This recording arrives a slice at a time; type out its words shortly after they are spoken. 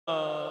Shambho,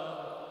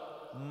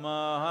 Shambho,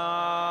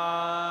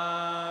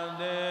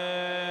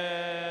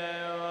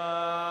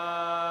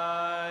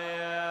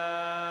 Mahadevaya.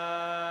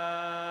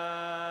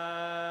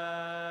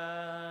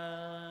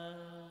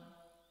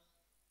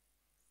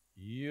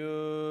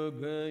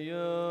 Yoga,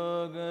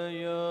 Yoga,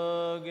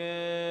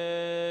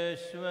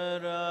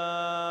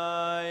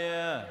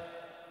 Yogeshwaraya.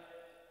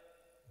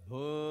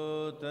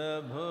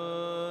 Bhuta,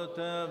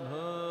 Bhuta,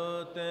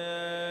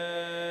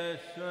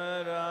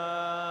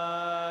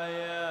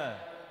 Bhuteshwaraya.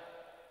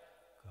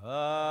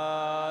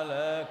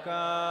 Kala,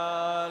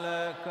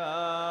 Kala,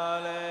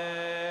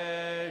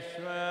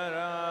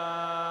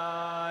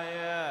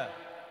 Kaleshwaraya.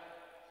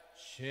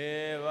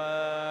 Shiva,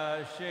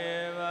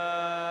 Shiva,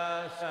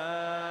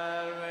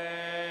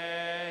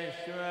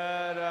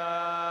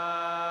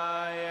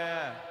 Sarveshwaraya.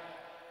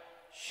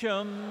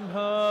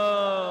 Shambho,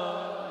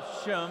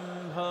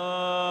 Shambho,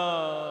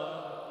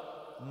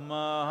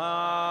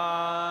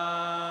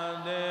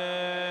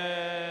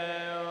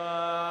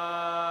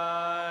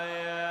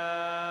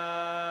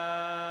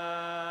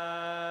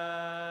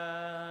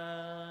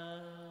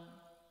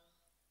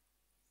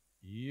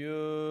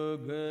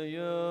 Yoga,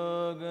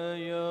 Yoga,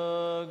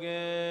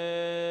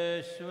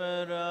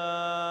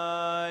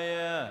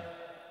 Yogeshwaraya.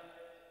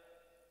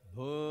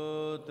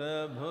 Bhuta,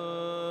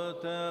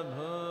 Bhuta,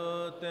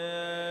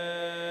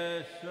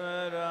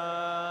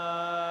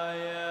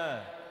 Bhuteshwaraya.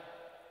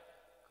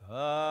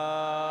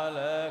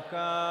 Kala,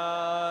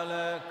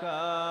 Kala,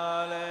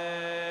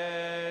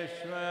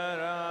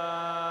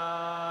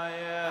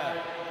 Kaleshwaraya.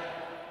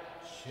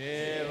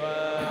 Shiva,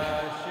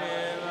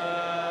 Shiva,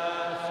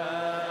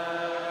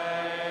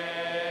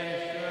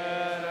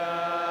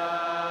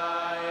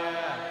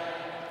 Sarveshwaraya.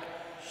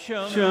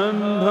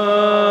 Shambho,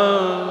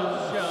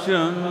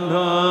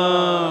 Shambho,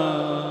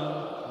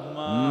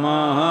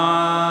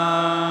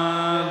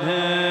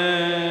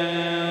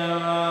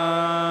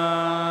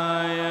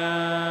 Mahadevaya.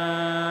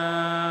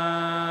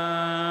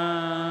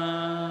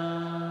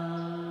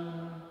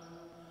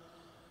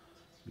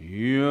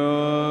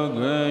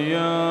 Yoga,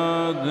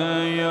 Yoga,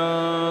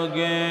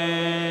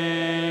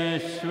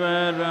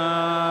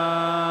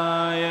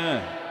 Yogeshwaraya.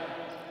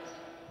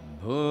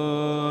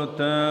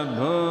 Bhuta,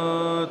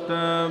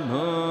 Bhuta,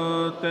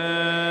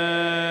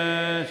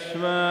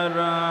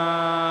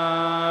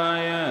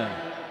 Bhuteshwaraya.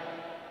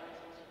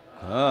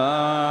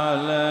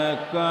 Kala,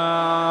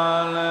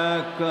 Kala,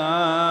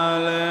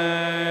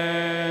 Kaleshwaraya.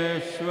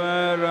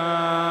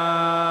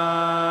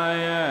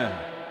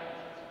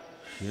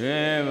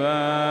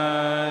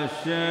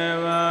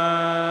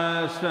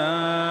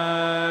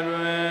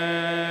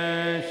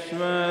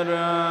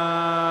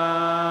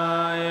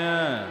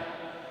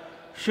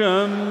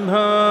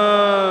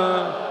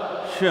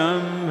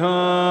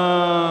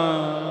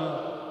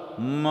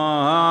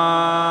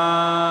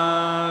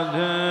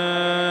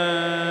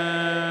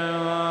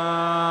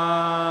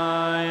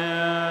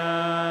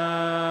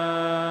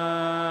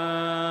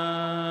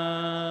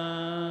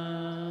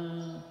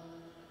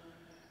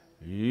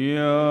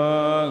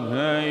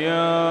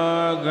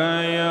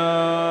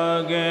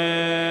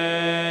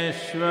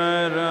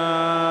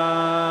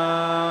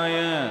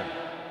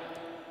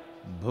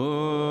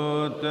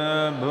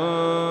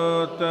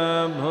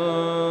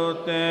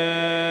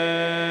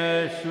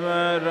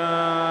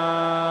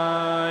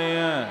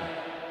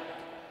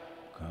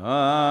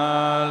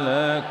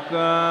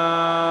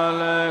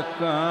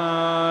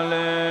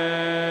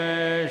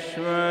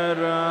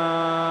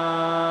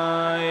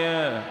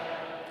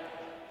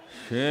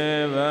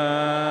 Shiva,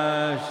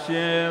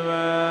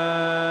 Shiva,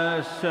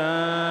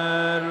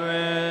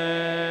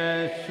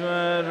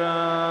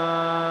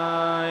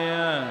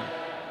 Sarveshwaraya.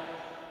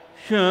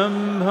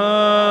 Shambho,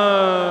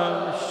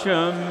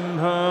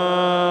 Shambho,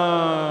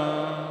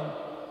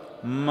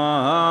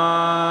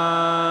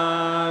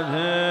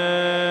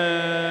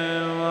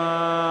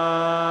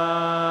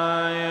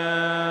 Mahadevaya.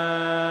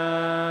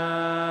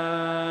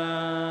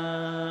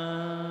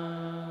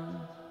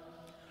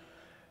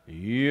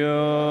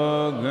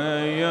 Yoga,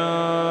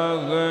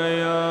 Yoga,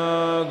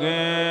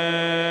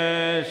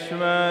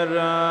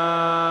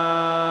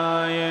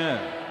 Yogeshwaraya.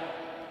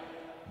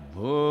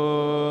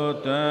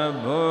 Bhuta,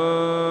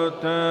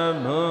 Bhuta,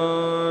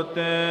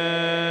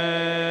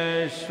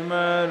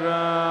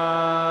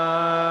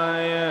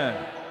 Bhuteshwaraya.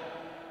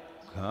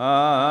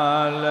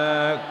 Kala,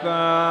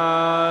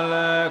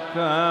 Kala,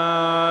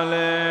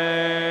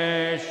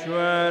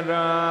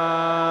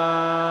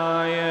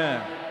 Kaleshwaraya.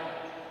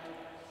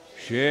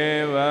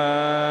 Shiva,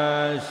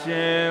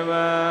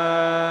 Shiva,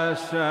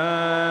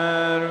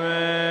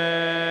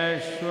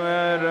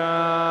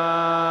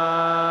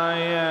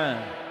 Sarveshwaraya.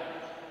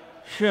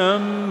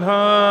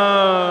 Shambho,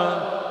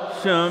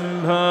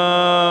 Shambho,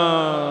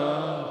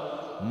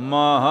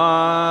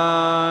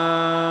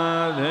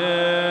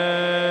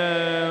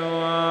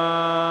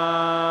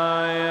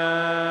 Mahadevaya.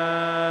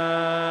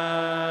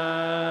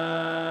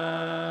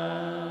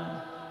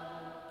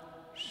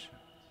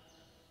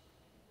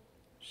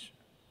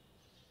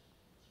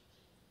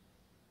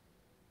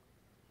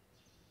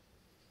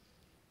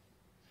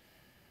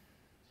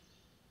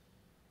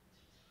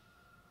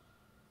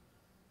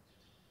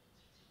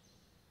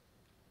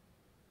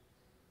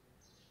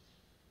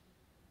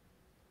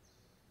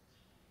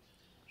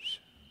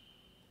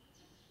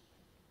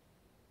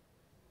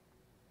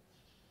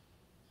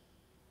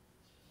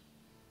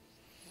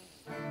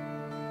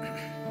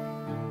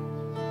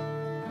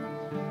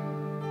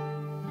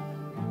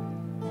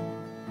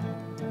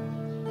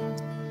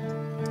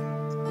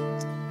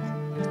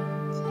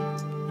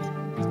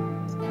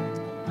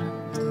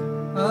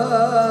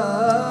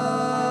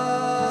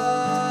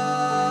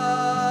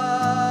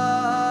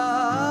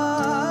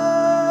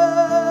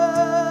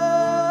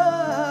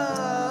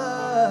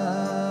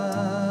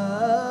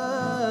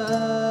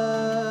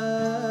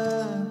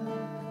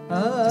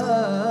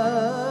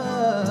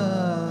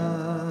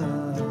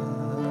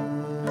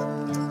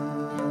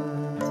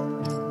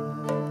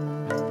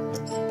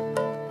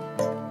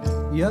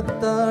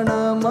 ಯತನ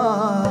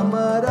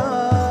ಮಾಮರ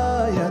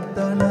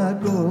ಯತನ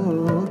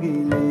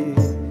ಕೋಗಿಲೆ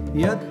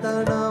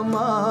ಯತನ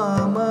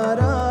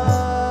ಮಾಮರ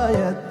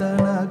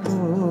ಯತನ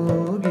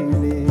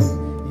ಕೋಗಿಲೆ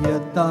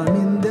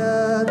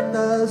ಯತನಿಂದತ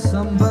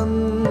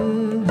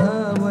ಸಂಬಂಧವಯ್ಯ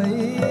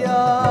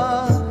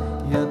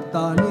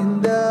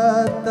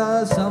ಯತನಿಂದತ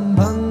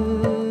ಸಂಬಂಧವಯ್ಯ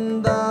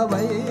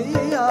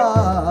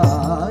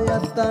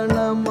ಯತನ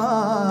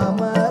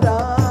ಮಾಮರ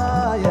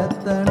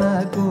ಯತನ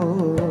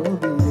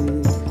ಕೋಗಿಲೆ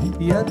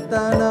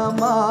ಯತನ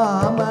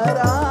ಮಾಮರ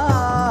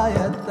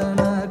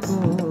ಯತನ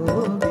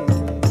ಕೋಗಿಲೆ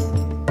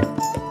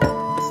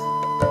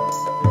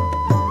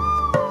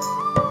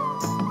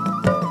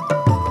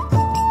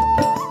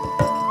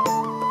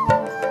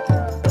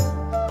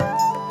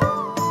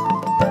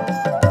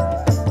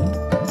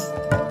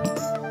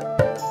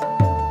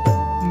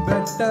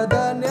ಬೆಟ್ಟದ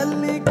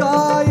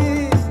ನೆಲ್ಲಿಕಾಯಿ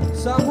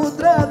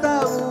ಸಮುದ್ರದ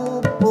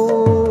ಉಪ್ಪು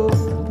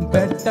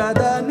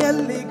ಬೆಟ್ಟದ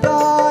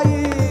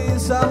ನೆಲ್ಲಿಕಾಯಿ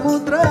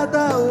ಸಮುದ್ರದ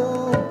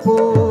ಉಪ್ಪು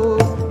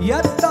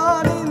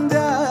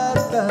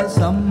ಯತ್ತನಿಂದತ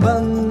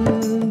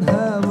ಸಂಬಂಧವಯ್ಯ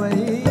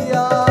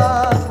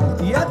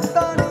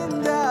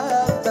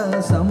ಯತ್ತನಿಂದತ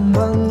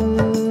ಸಂಬಂಧವಯ್ಯ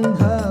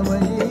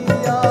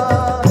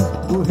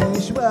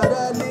ಗುಹೇಶ್ವರ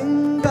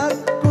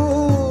ಲಿಂಗಕ್ಕೂ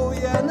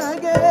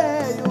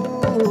ಎನಗೆಯೂ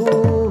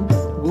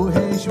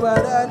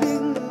ಗುಹೇಶ್ವರ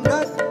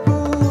ಲಿಂಗಕ್ಕೂ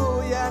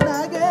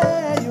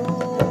ಎನಗೆಯೂ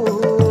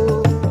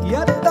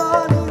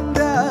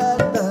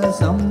ಯತ್ತನಿಂದತ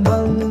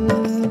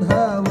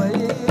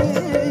ಸಂಬಂಧವಯ್ಯ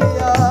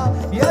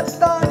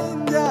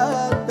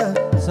ಯತ್ತನಿಂದತ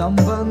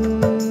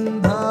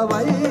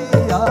ಸಂಬಂಧವಯ್ಯ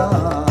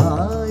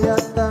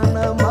ಯತನ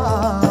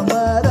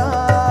ಮಾಮರ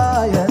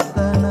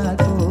ಯತನ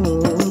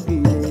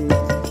ಕೋಗಿಲೆ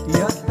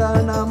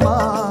ಯತನ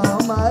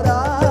ಮಾಮರ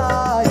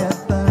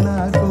ಯತನ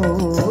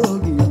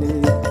ಕೋಗಿಲೆ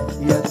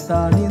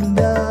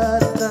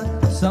ಯತನಿಂದತ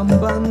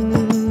ಸಂಬಂಧವಯ್ಯ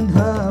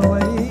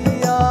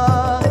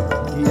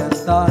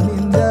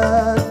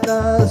ಯತನಿಂದತ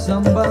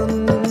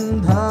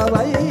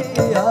ಸಂಬಂಧವಯ್ಯ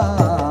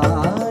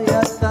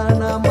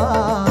ಯತನ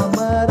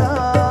ಮಾಮರ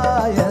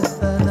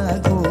ಯತನ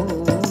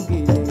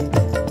ಕೋಗಿಲೆ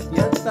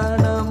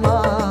ಯತನ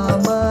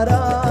ಮಾಮರ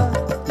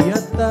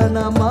ಯತನ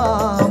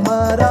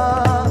ಮಾಮರ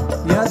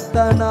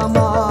ಯತನ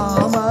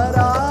ಮಾಮರ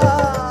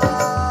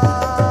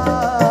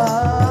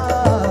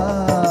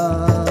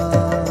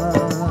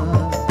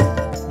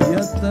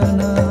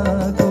ಯತನ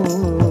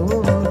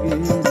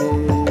ಕೋಗಿಲೆ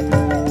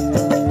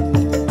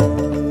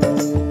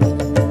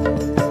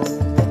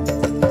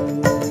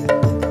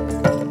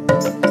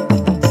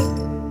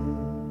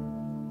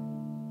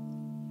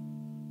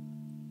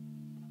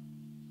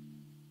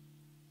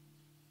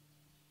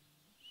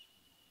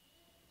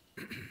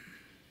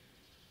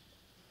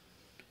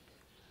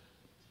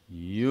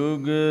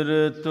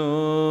युगरतो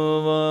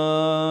वा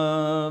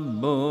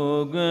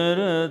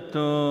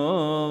भोगरतो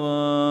वा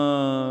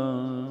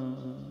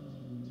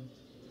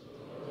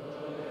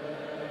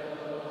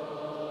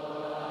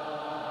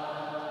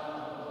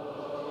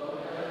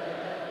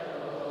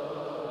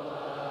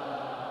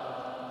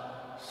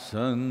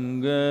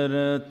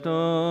संगरतो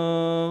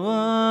वा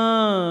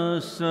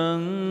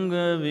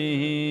संगविहीनः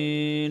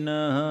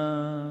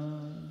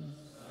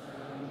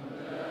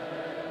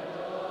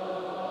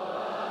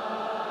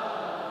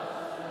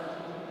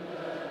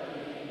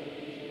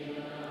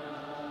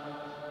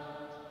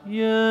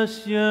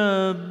यस्य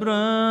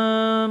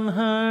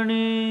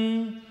ब्रह्मणि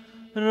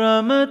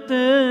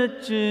रमते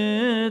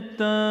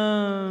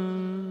चित्तम्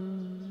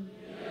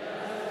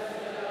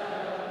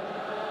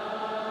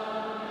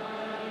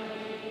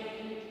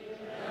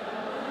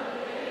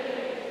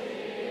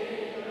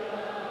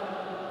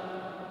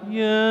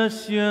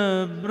यस्य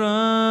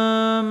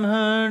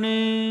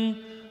ब्रह्मणि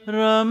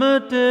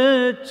रमते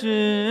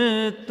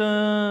चित्तम्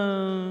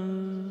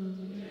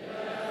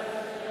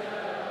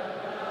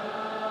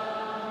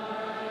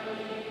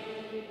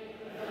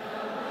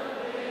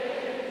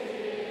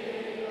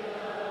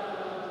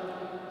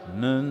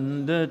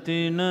नन्दति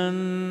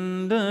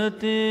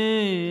नन्दति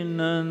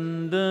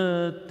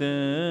नन्दते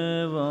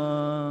वा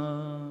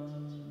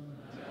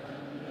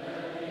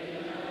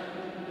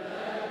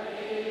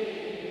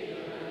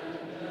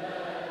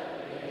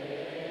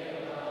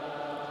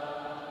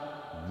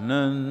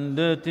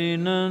नन्दति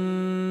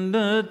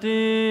नन्दति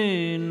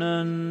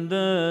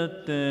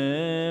नन्दते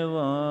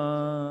वा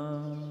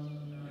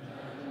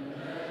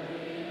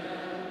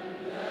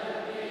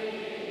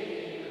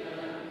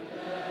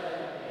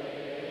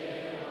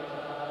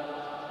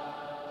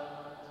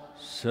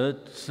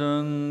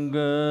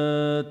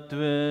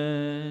सत्संगत्वे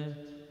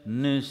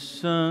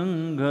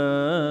निस्संगत्वम्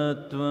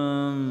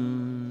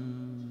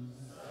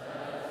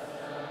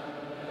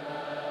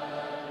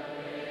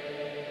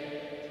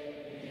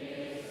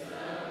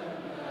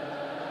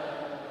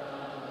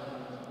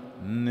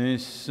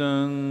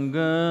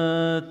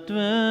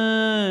निस्संगत्वे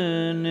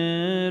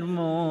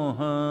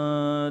निर्मोहत्वम्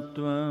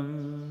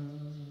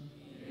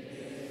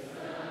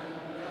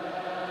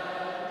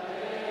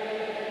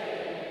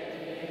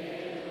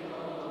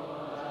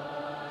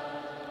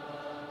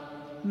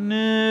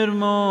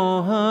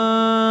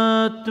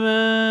निर्मोहत्वे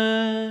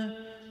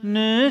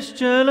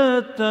निश्चलतत्वम्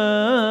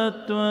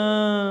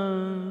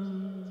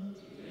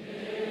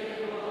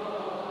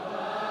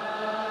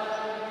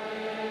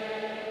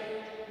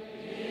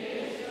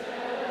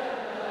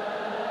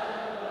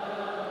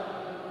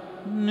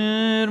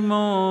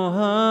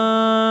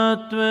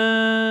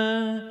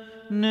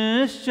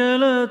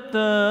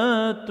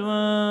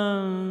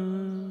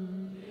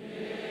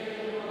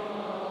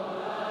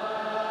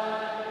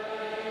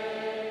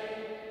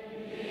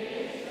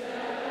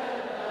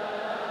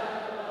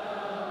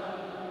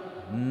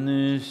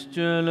निश्चलतत्वे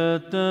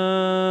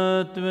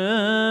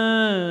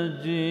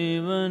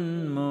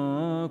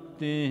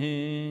जीवन्मुक्तिः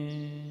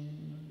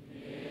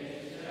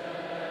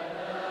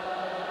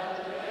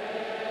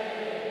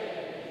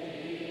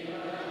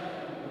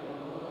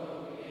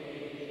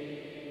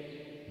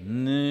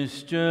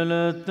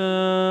निश्चलतत्वे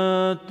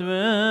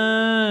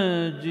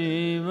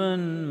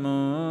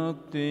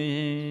जीवन्मुक्तिः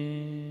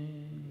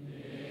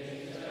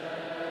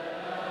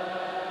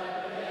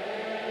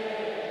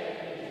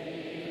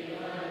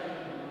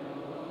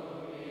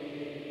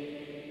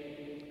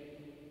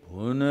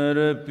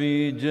पुनरपि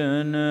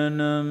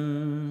जननं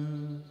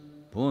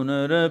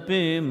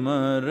पुनरपि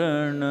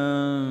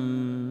मरणम्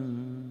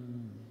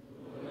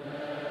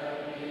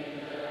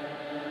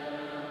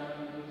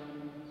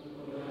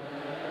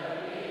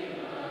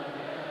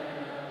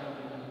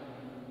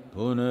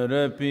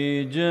पुनरपि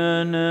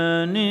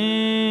जननी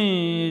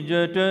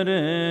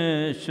जठरे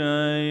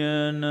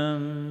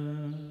शयनम्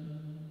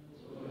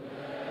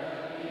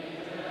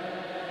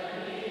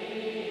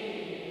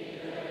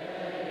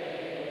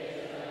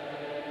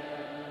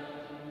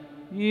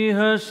इह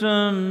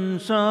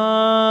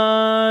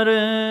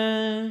संसारे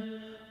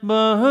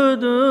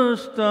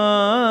बहुदुस्तारे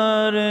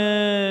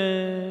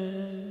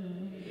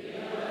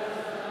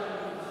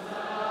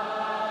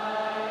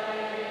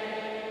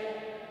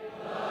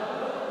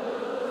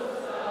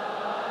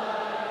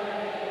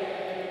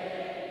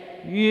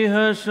इह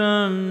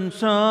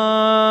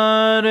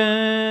संसारे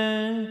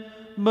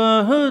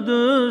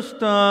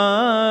बहुदुस्तारे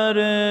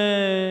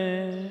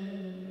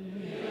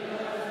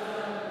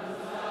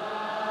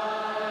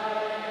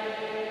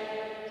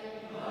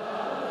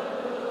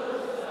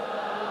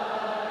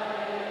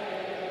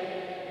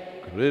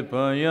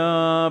कृपया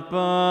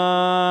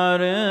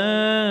पारे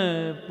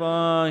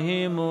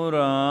पाहि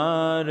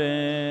मुरारे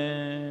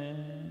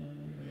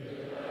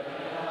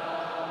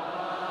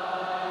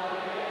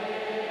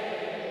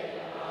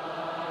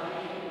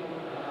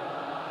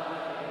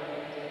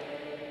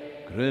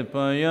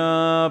कृपया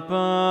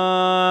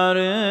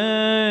पारे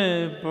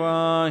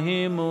पाहि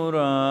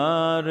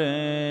मुरारे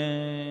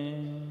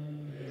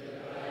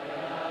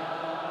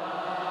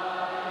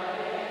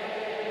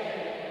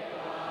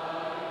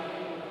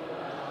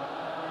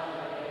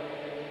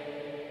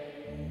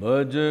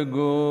भज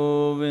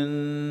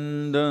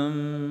गोविन्दं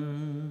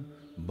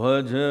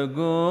भज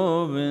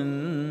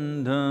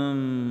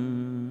गोविन्दम्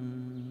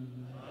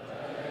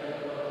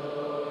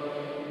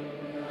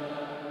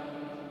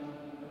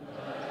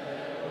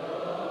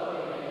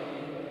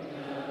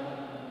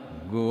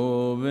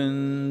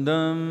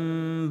गोविन्दं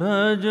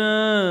भज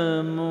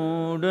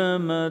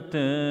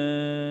मूढमते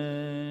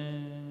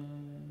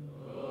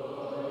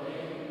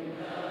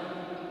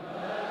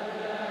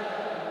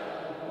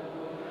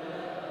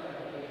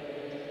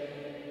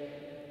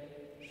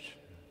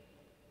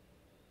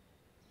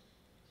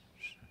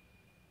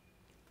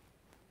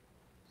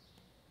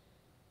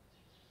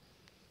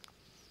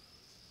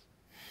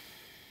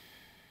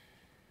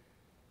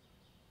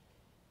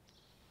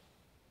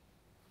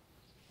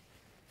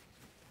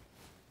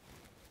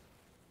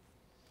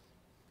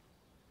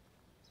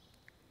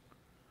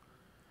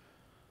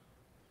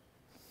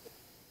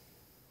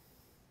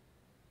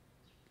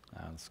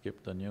I'll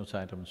skip the news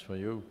items for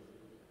you,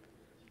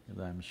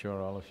 because I'm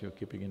sure all of you are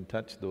keeping in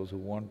touch, those who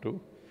want to.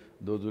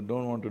 Those who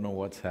don't want to know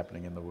what's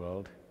happening in the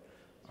world,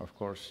 of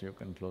course you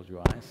can close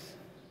your eyes.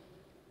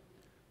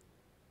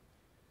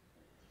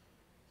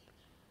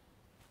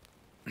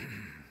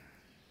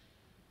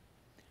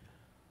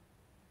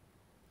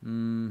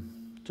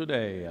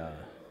 Today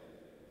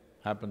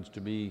happens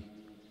to be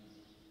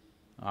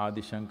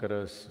Adi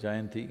Shankara's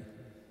Jayanti.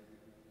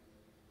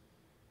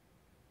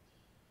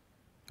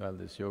 Well,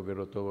 this Yoga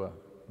Rotova,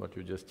 what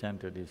you just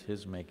chanted, is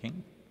his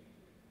making.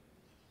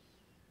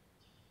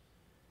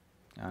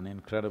 An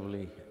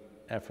incredibly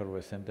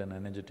effervescent and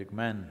energetic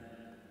man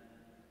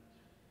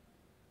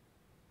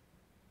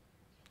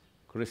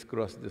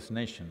crisscrossed this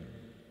nation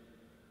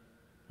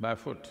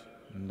barefoot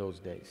in those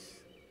days.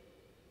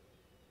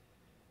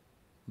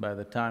 By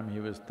the time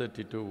he was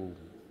 32,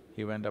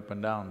 he went up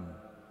and down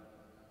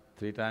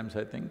 3 times,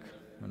 I think,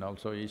 and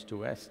also east to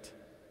west,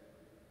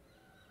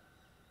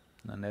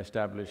 and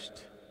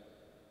established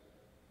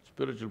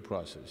spiritual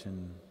process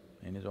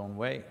in his own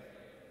way.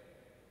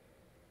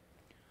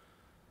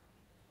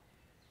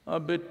 A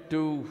bit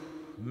too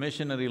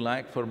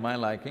missionary-like for my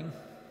liking,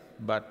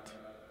 but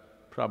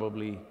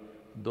probably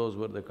those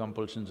were the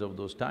compulsions of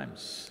those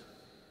times,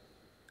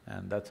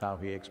 and that's how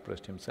he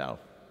expressed himself.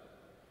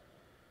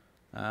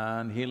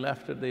 And he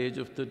left at the age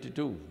of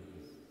 32.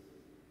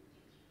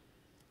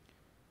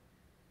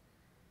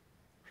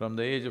 From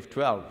the age of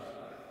 12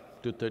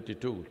 to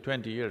 32,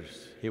 20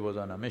 years, he was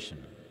on a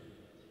mission.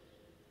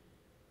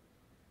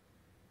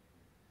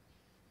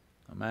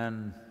 A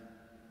man,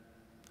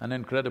 an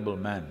incredible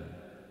man,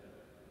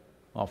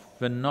 of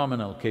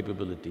phenomenal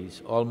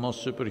capabilities,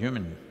 almost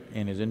superhuman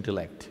in his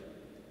intellect,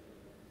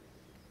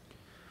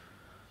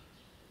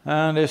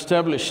 and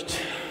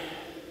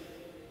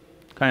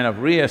kind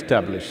of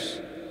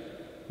re-established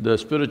the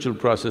spiritual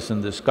process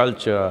in this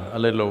culture a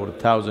little over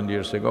 1,000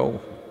 years ago,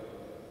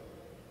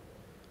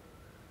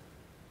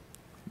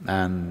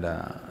 and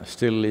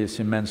still is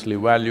immensely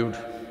valued.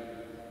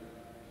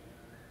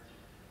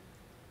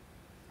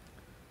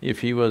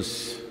 If he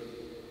was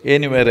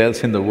anywhere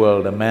else in the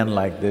world, a man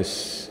like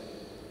this,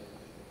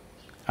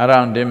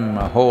 around him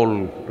a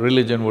whole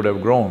religion would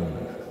have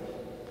grown.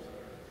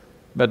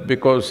 But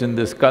because in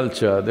this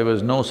culture there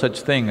was no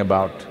such thing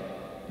about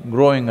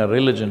growing a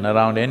religion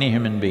around any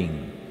human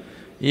being,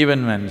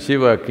 even when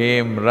Shiva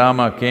came,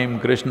 Rama came,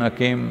 Krishna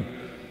came,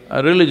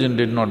 a religion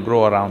did not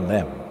grow around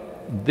them.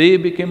 They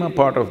became a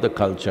part of the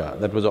culture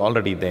that was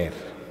already there.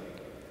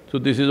 So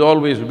this has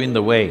always been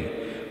the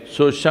way.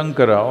 So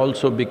Shankara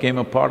also became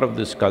a part of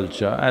this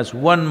culture as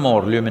one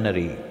more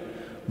luminary,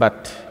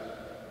 but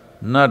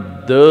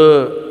not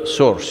the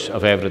source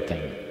of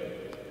everything.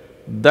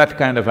 That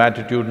kind of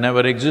attitude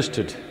never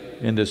existed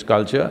in this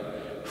culture.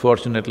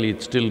 Fortunately,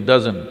 it still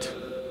doesn't.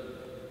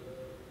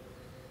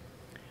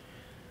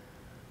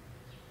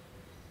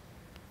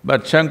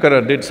 But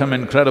Shankara did some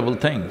incredible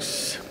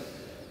things.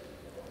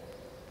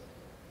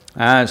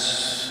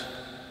 As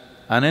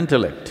an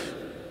intellect,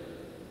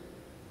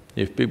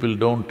 if people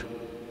don't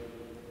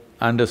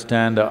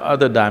understand the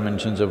other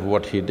dimensions of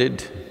what he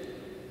did,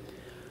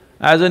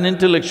 as an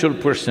intellectual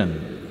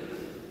person,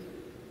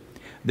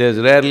 there's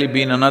rarely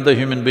been another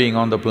human being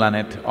on the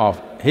planet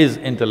of his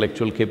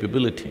intellectual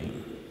capability.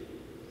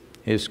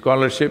 His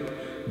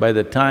scholarship, by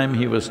the time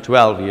he was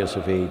 12 years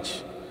of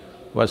age,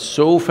 was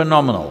so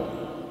phenomenal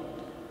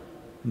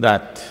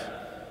that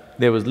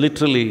there was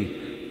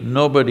literally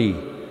nobody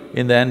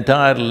in the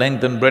entire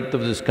length and breadth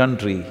of this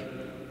country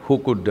who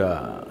could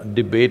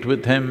debate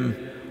with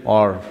him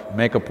or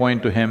make a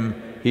point to him.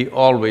 He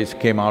always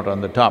came out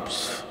on the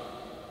tops.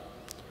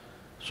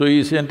 So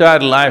his entire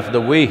life, the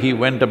way he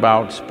went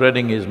about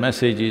spreading his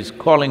message is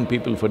calling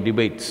people for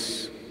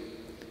debates.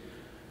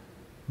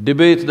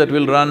 Debates that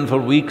will run for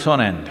weeks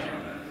on end.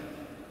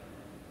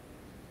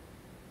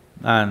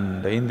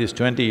 And in these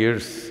 20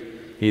 years,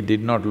 he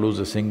did not lose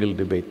a single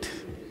debate.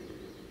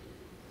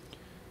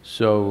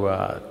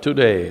 So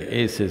today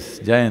is his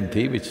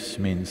Jayanti, which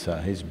means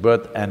his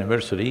birth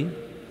anniversary.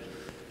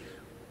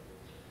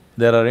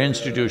 There are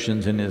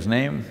institutions in his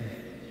name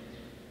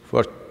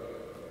for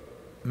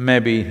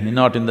maybe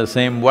not in the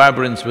same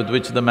vibrance with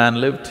which the man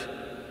lived.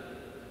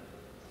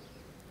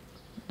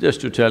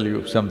 Just to tell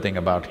you something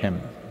about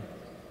him.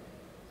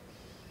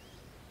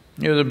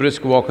 He was a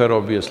brisk walker,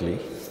 obviously.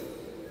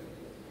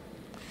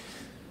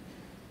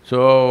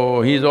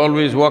 So he's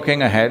always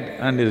walking ahead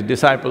and his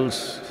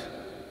disciples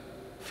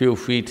few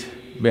feet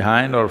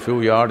behind or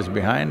few yards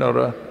behind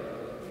or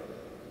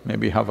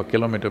maybe half a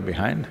kilometer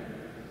behind,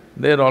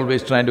 they're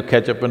always trying to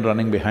catch up and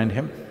running behind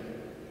him.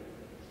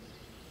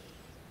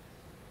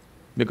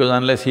 Because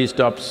unless he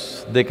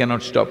stops, they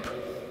cannot stop.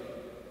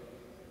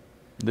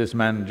 This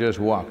man just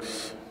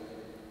walks.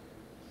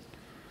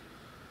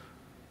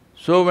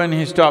 So when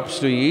he stops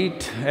to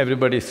eat,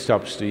 everybody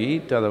stops to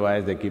eat,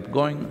 otherwise they keep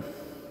going.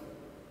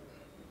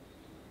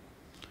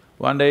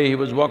 One day he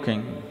was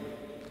walking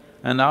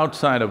and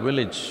outside a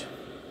village,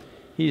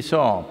 he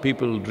saw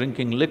people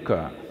drinking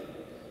liquor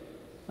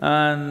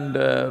and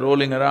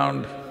rolling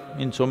around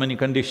in so many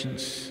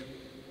conditions.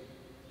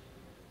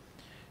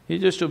 He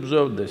just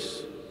observed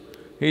this.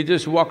 He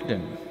just walked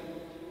in.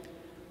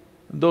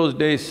 Those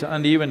days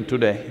and even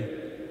today,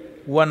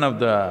 one of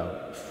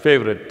the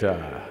favorite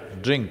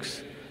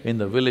drinks in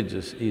the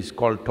villages is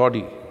called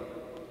toddy.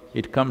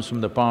 It comes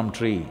from the palm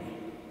tree.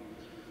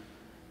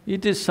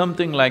 It is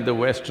something like the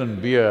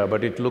Western beer,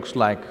 but it looks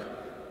like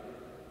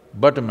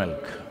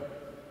buttermilk.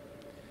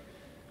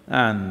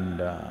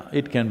 And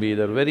it can be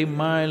either very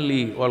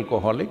mildly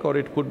alcoholic or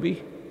it could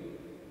be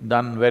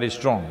done very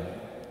strong.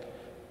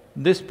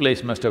 This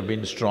place must have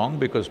been strong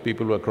because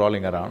people were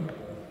crawling around.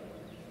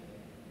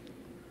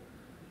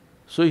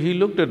 So he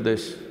looked at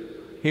this,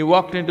 he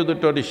walked into the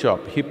toddy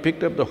shop, he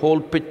picked up the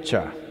whole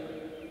pitcher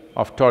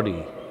of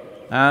toddy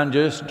and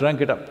just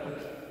drank it up.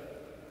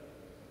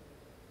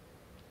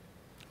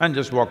 And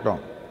just walked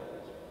on,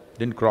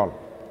 didn't crawl.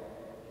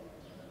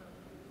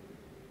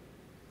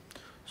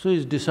 So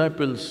his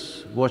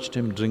disciples watched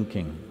him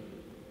drinking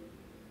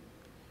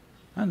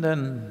and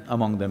then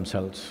among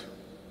themselves,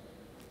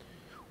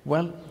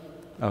 well,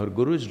 our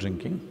guru is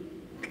drinking.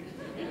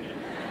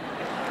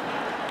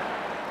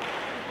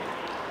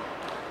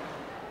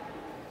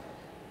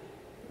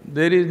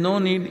 There is no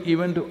need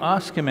even to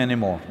ask him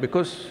anymore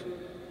because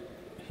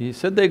he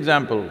set the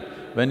example.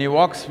 When he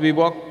walks, we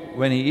walk,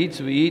 when he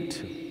eats, we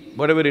eat.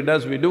 Whatever he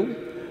does, we do.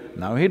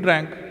 Now he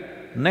drank,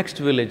 next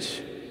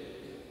village,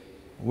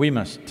 we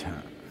must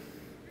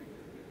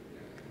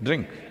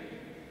drink.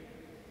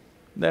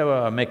 They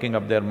were making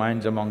up their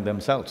minds among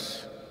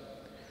themselves.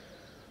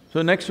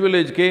 So next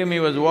village came, he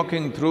was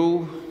walking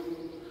through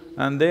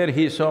and there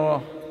he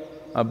saw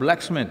a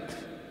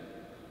blacksmith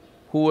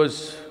who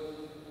was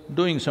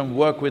doing some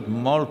work with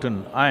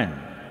molten iron,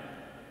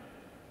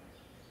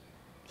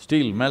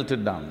 steel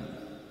melted down.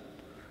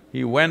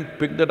 He went,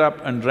 picked it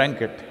up and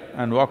drank it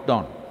and walked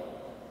on.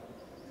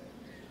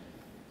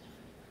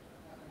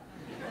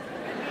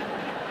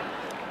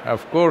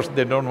 Of course,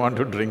 they don't want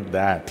to drink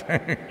that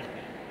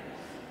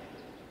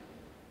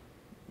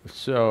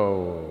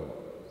So,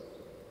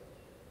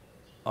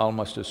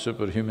 almost a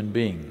superhuman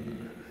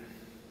being,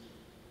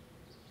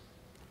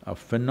 a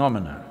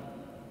phenomena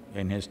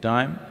in his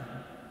time.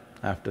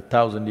 After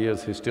 1,000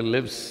 years, he still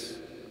lives.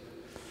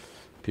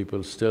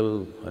 People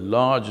still… a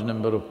large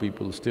number of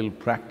people still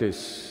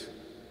practice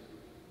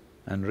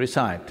and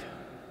recite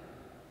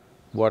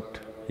what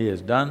he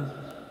has done.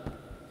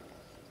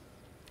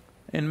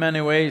 In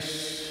many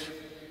ways,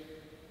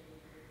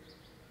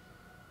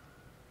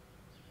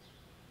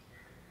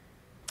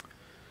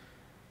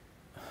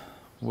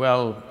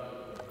 well,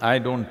 I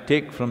don't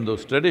take from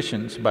those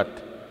traditions, but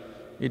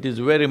it is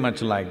very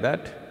much like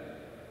that.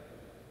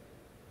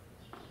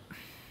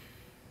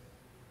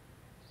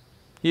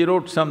 He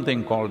wrote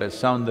something called as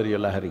Saundarya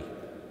Lahari.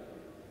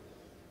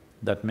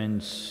 That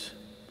means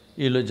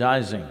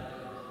eulogizing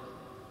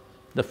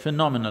the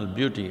phenomenal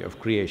beauty of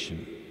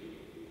creation,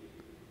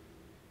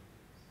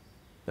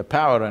 the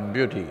power and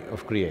beauty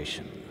of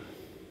creation.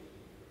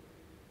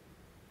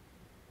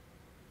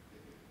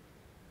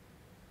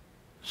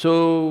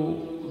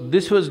 So,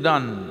 this was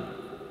done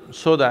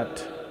so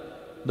that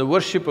the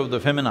worship of the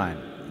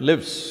feminine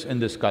lives in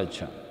this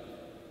culture.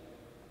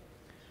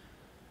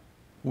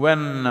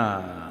 When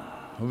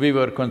we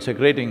were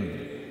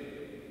consecrating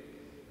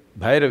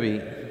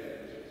Bhairavi,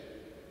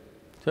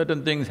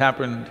 certain things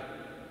happened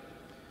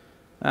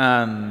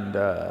and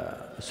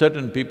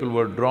certain people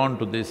were drawn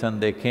to this and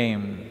they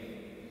came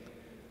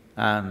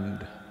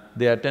and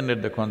they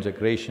attended the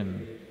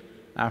consecration.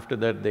 After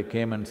that they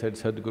came and said,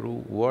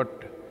 Sadhguru,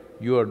 what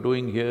you are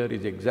doing here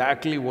is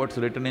exactly what's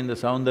written in the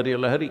Saundarya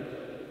Lahari.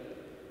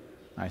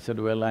 I said,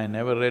 well, I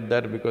never read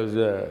that because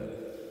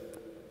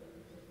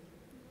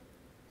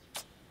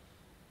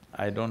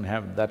I don't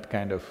have that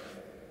kind of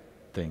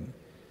thing.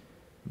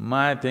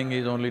 My thing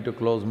is only to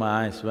close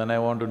my eyes. When I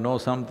want to know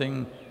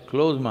something,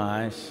 close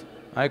my eyes.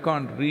 I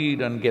can't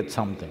read and get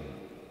something.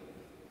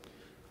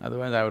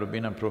 Otherwise, I would have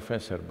been a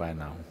professor by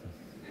now.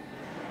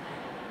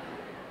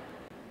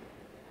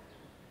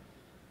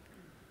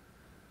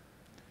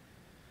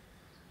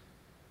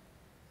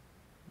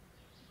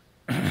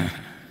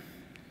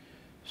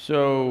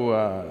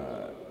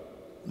 So,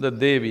 the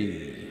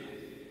Devi,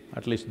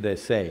 at least they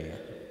say,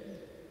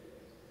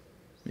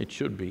 it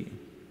should be,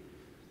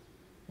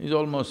 is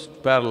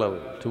almost parallel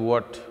to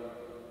what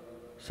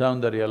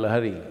Saundarya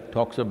Lahari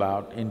talks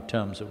about in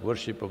terms of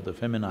worship of the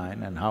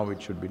feminine and how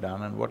it should be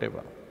done and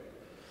whatever.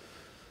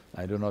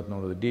 I do not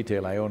know the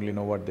detail, I only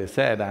know what they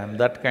said. I am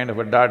that kind of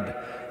a dud.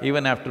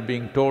 Even after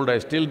being told, I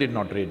still did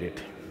not read it.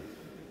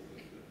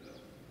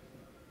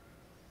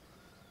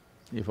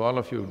 If all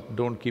of you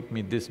don't keep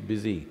me this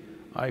busy,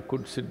 I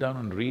could sit down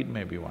and read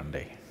maybe one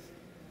day.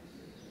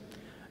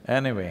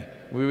 Anyway,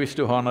 we wish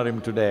to honor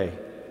him today.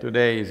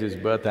 Today is his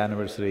birth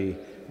anniversary.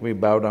 We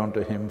bow down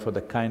to him for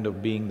the kind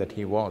of being that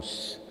he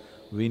was.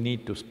 We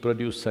need to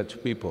produce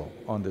such people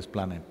on this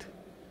planet.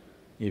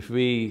 If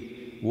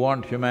we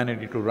want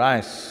humanity to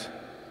rise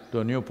to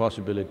a new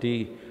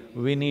possibility,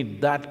 we need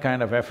that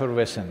kind of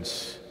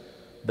effervescence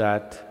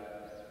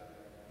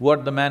that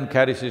what the man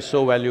carries is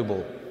so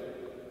valuable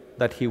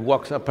that he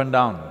walks up and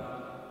down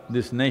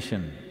this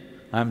nation.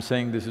 I'm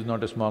saying this is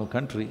not a small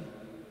country.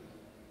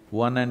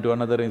 One end to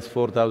another is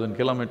 4,000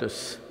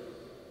 kilometers.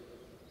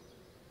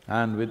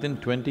 And within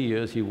 20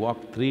 years, he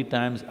walked 3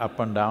 times up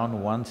and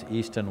down, once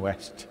east and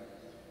west.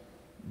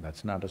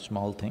 That's not a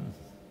small thing.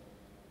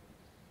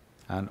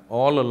 And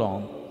all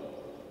along,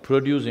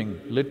 producing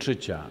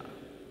literature.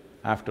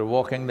 After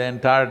walking the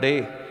entire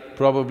day,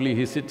 probably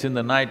he sits in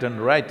the night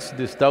and writes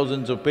these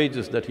thousands of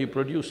pages that he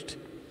produced.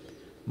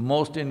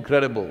 Most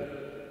incredible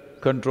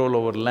control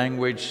over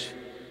language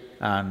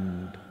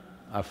and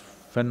a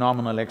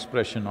phenomenal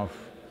expression of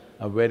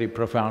a very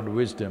profound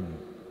wisdom.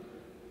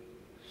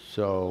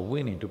 So,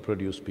 we need to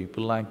produce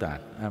people like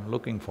that. I'm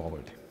looking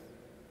forward.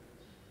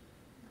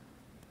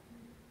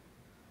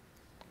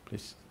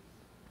 Please.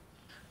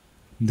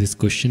 This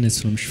question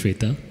is from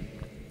Shweta.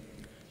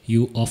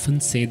 You often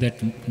say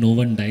that no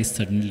one dies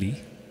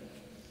suddenly.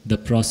 The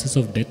process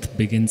of death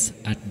begins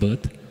at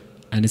birth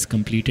and is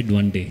completed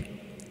one day.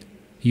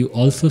 You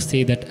also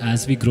say that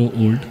as we grow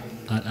old,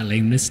 our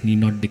aliveness need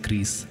not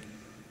decrease.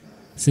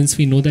 Since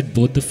we know that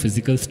both the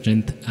physical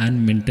strength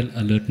and mental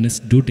alertness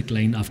do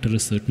decline after a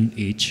certain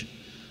age,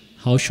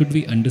 how should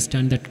we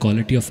understand that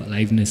quality of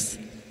aliveness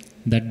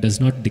that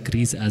does not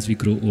decrease as we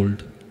grow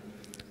old?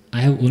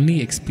 I have only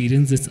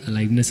experienced this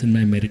aliveness in my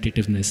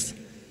meditativeness,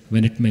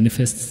 when it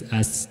manifests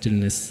as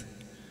stillness.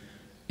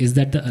 Is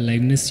that the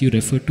aliveness you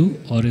refer to,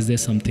 or is there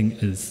something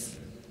else?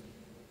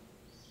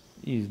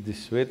 Is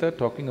this Shweta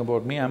talking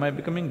about me? Am I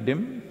becoming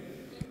dim?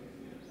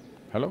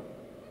 Hello?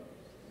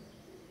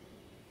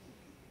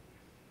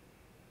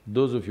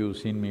 Those of you who've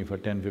seen me for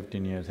 10,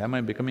 15 years, am I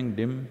becoming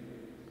dim?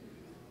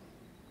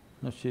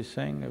 No, she's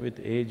saying with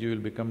age you will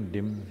become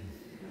dim.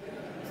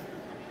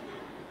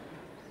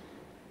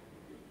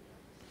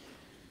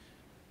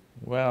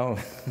 Well,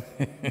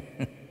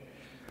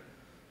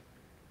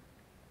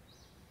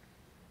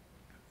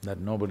 that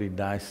nobody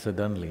dies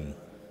suddenly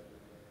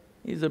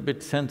is a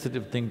bit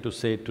sensitive thing to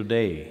say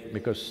today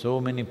because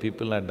so many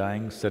people are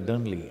dying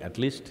suddenly, at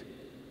least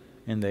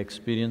in the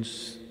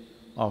experience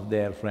of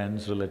their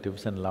friends,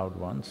 relatives and loved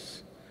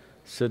ones.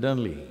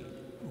 Suddenly,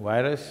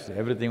 virus,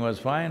 everything was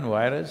fine,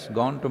 virus,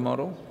 gone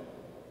tomorrow.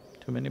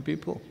 Too many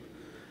people.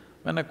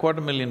 When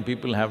 250,000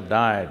 people have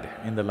died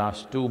in the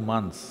last 2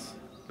 months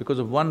because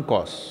of one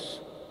cause,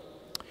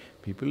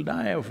 people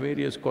die of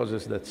various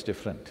causes, that's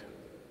different.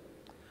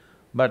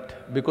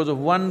 But because of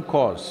one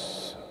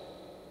cause,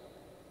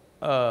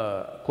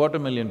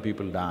 250,000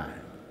 people die.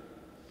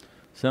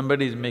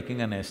 Somebody is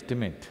making an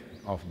estimate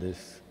of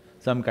this,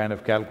 some kind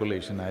of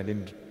calculation, I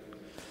didn't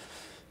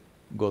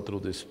go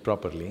through this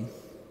properly.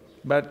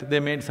 But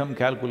they made some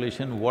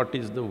calculation, what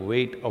is the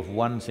weight of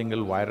one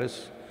single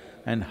virus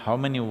and how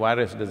many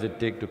virus does it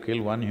take to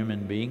kill one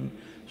human being.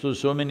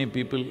 So many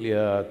people,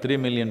 3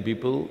 million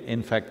people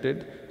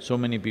infected, so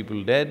many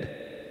people dead.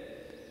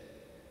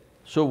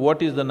 So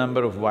what is the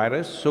number of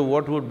virus? So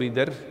what would be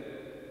their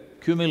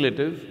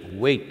cumulative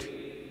weight?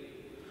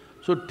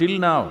 So till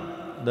now,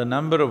 the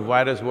number of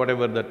virus,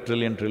 whatever the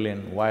trillion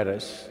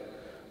virus,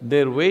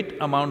 their weight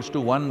amounts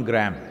to 1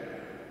 gram.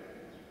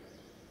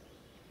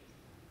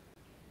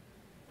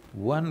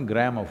 1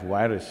 gram of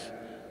virus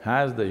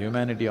has the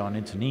humanity on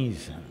its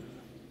knees.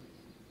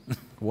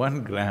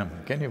 1 gram,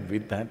 can you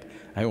beat that?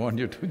 I want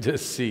you to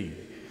just see.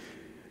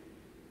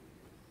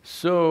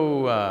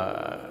 So,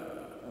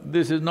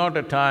 this is not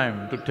a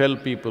time to tell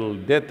people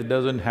death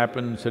doesn't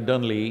happen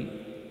suddenly.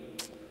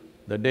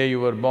 The day you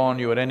were born,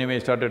 you were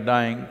anyway started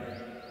dying.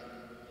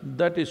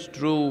 That is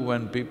true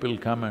when people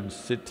come and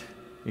sit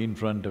in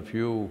front of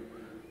you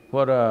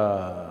for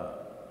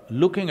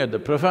looking at the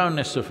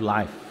profoundness of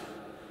life,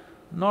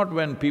 not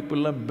when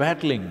people are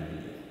battling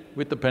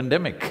with the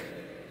pandemic.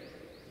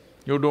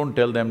 You don't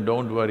tell them,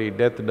 don't worry,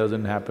 death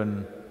doesn't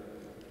happen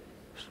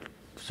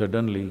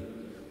suddenly.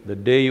 The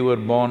day you were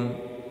born,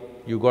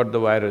 you got the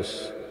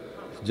virus,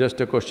 it's just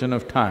a question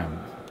of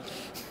time.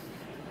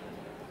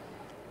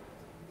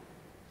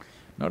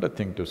 Not a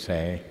thing to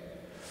say.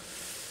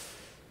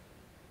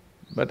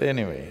 But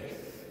anyway,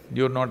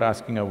 you're not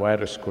asking a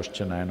virus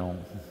question, I know.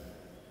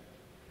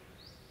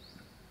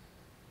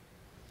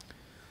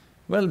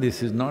 Well,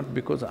 this is not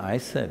because I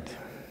said.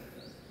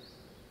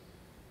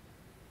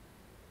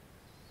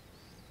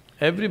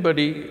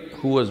 Everybody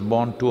who was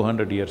born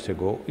 200 years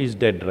ago is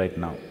dead right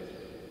now.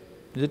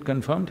 Is it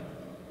confirmed?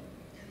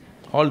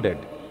 All dead.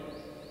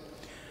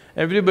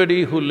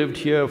 Everybody who lived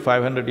here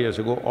 500 years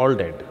ago, all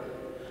dead.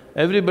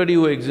 Everybody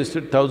who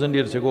existed 1,000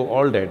 years ago,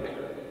 all dead.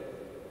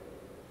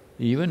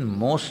 Even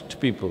most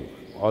people,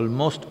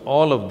 almost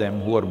all of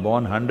them who were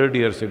born 100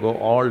 years ago,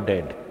 all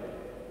dead.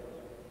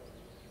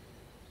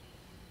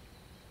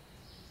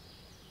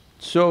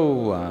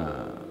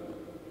 So,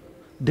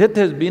 death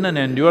has been an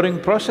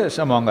enduring process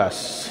among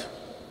us.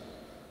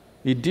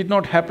 It did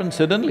not happen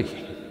suddenly,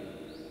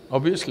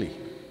 obviously.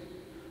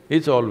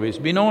 It's always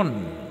been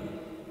on.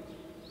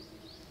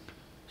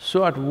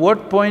 So at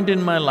what point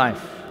in my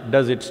life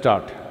does it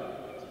start?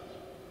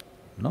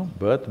 No,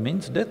 birth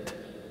means death.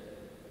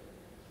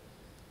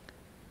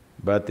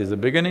 Birth is the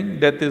beginning,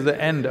 death is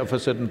the end of a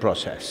certain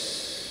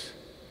process.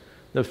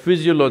 The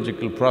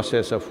physiological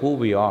process of who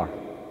we are,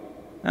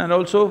 and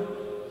also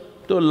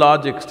to a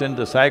large extent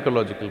the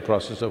psychological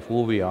process of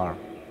who we are,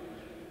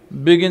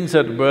 begins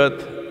at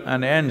birth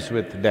and ends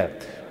with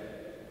death.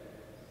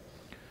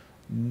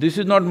 This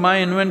is not my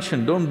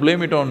invention, don't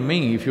blame it on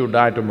me if you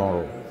die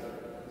tomorrow.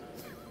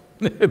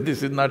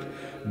 This is not…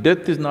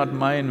 death is not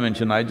my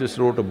invention, I just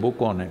wrote a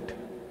book on it.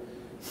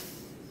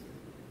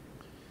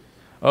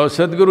 Oh,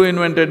 Sadhguru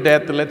invented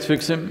death, let's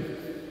fix him.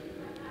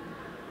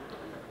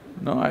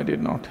 No, I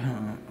did not.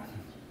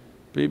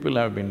 People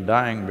have been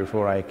dying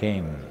before I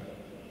came,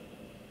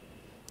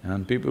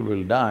 and people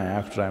will die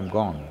after I'm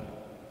gone.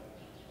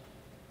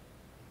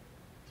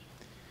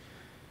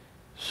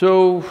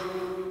 So,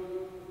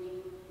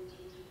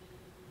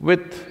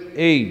 with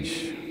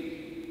age,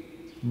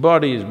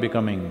 body is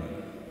becoming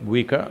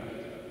weaker.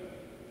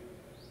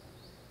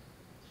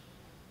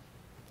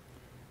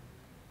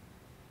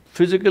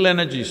 Physical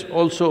energies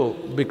also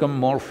become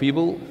more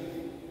feeble.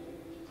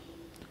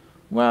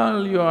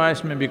 Well, your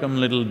eyes may become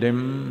little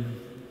dim,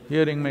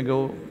 hearing may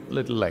go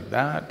little like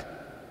that,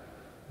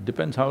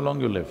 depends how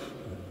long you live.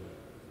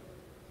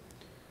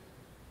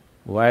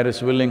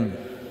 Virus willing,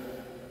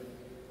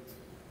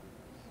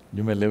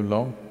 you may live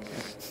long.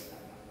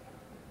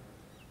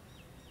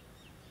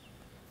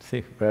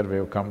 See where we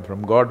have come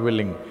from, God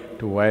willing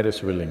to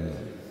virus willing.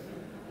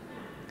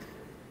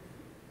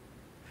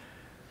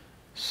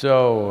 So,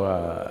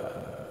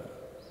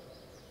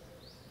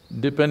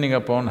 depending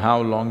upon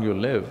how long you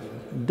live,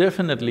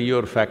 definitely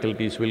your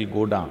faculties will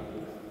go down.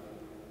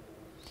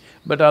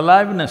 But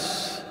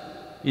aliveness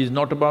is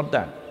not about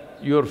that.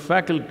 Your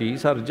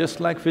faculties are just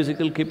like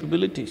physical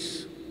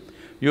capabilities.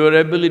 Your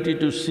ability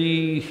to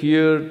see,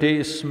 hear,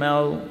 taste,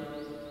 smell,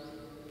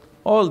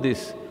 all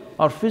these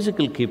are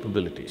physical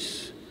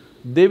capabilities.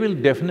 They will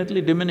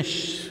definitely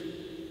diminish.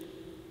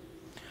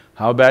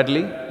 How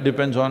badly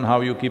depends on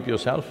how you keep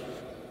yourself,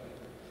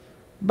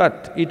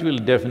 but it will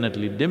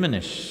definitely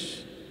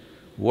diminish.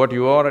 What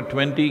you are at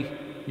 20,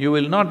 you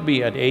will not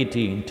be at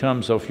 80 in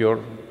terms of your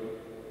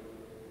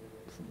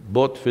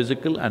both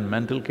physical and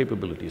mental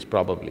capabilities,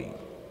 probably.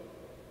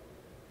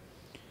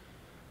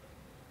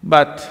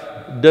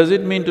 But does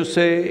it mean to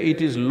say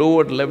it is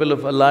lowered level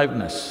of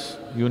aliveness?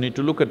 You need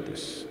to look at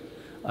this.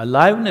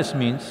 Aliveness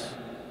means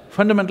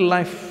fundamental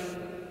life.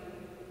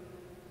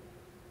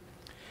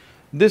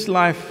 This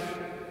life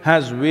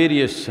has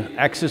various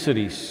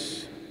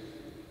accessories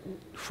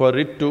for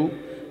it to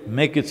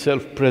make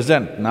itself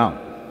present now.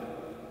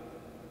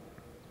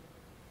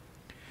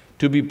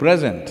 To be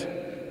present,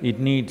 it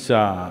needs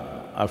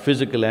a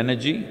physical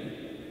energy,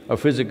 a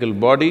physical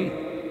body,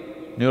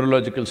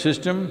 neurological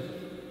system,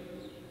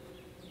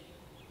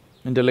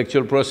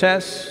 intellectual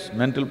process,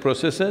 mental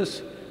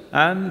processes,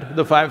 and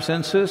the five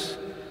senses.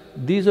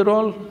 These are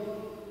all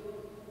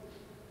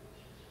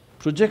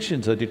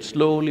projections that it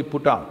slowly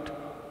put out.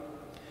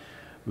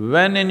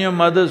 When in your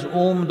mother's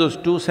womb those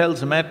two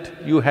cells met,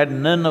 you had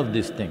none of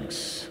these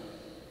things.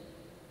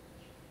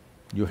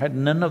 You had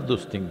none of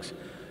those things.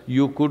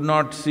 You could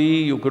not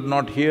see, you could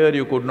not hear,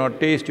 you could not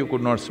taste, you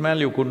could not smell,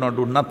 you could not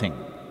do nothing.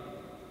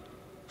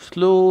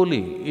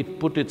 Slowly it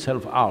put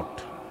itself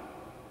out.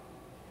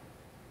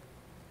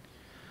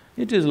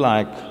 It is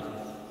like…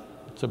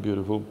 it's a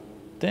beautiful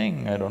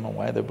thing, I don't know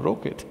why they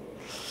broke it.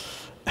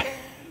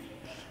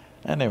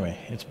 Anyway,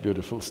 it's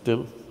beautiful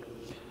still.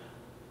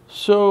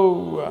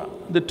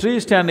 So, the tree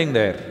standing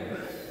there,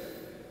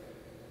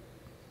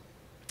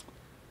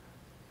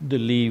 the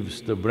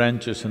leaves, the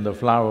branches and the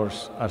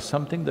flowers are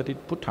something that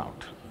it put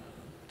out.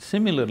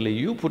 Similarly,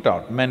 you put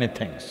out many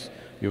things,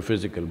 your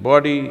physical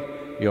body,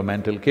 your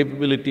mental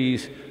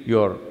capabilities,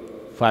 your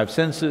five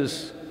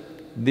senses,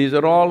 these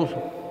are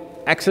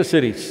all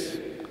accessories,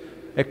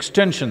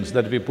 extensions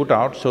that we put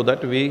out so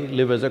that we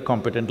live as a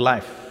competent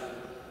life.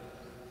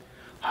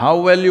 How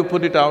well you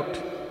put it out,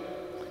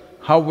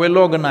 how well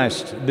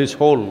organized this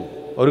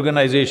whole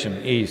organization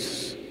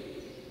is.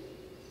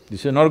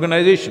 This is an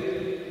organization.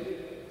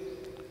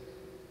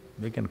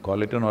 We can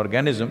call it an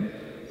organism,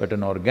 but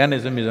an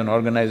organism is an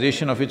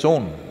organization of its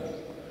own.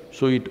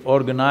 So it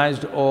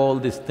organized all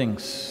these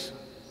things.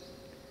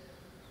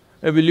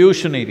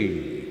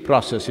 Evolutionary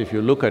process, if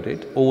you look at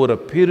it, over a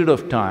period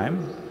of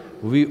time,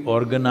 we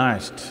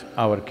organized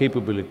our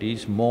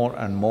capabilities more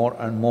and more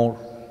and more.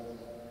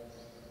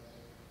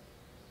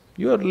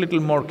 You're a little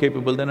more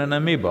capable than an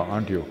amoeba,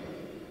 aren't you?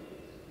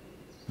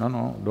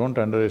 No, don't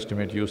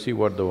underestimate, you see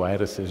what the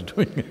virus is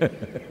doing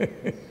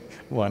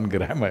 1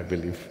 gram, I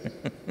believe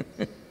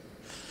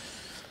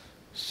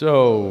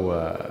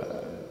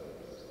So,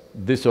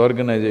 this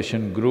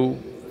organization grew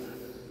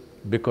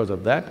because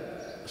of that,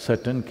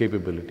 certain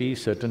capability,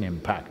 certain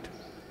impact.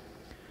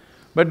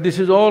 But this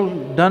is all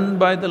done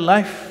by the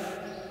life.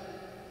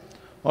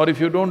 Or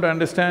if you don't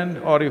understand,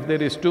 or if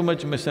there is too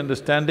much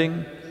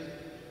misunderstanding,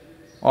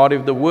 or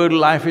if the word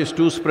life is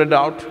too spread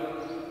out,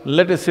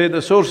 let us say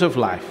the source of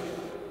life.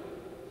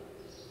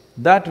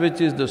 That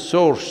which is the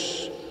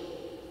source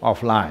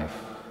of life,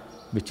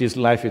 which is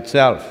life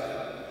itself,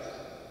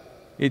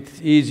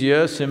 it's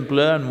easier,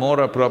 simpler and more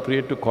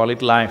appropriate to call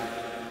it life.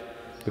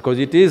 Because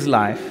it is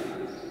life,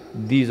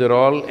 these are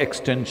all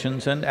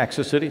extensions and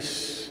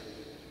accessories.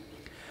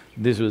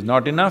 This was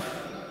not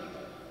enough,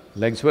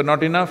 legs were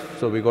not enough,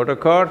 so we got a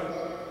car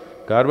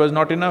was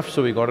not enough,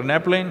 so we got an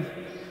airplane.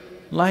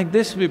 Like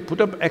this, we put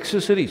up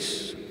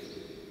accessories.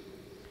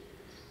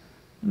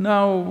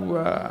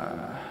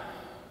 Now,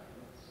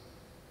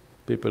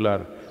 people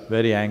are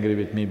very angry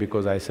with me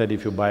because I said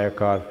if you buy a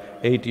car,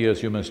 8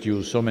 years you must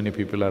use. So many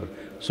people are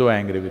so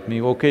angry with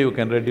me. Okay, you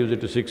can reduce it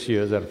to 6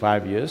 years or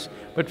 5 years,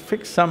 but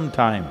fix some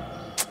time.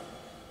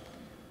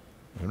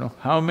 You know,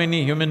 how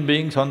many human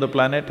beings on the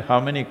planet,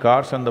 how many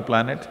cars on the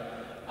planet,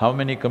 how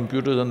many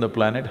computers on the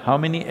planet, how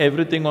many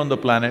everything on the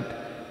planet,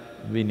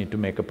 we need to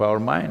make up our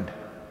mind.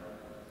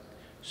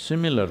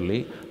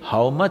 Similarly,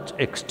 how much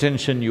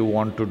extension you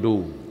want to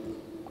do,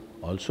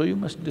 also you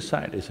must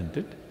decide, isn't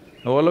it?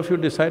 All of you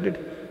decided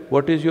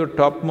what is your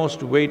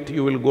topmost weight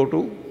you will go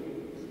to?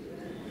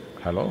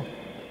 Hello?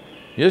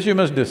 Yes, you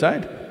must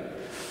decide.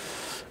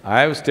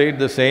 I have stayed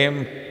the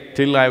same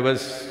till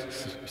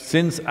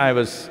since I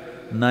was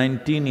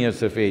 19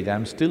 years of age,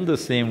 I'm still the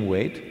same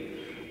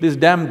weight. This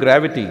damn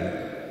gravity,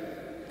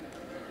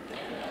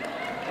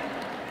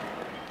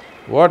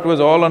 what was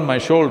all on my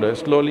shoulders,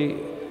 slowly,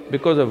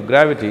 because of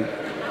gravity,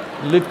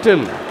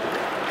 little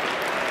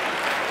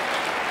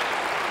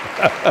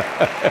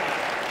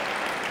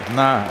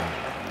nah,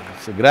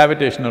 it's a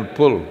gravitational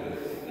pull.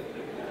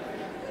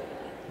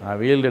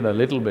 I've yielded a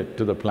little bit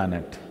to the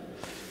planet.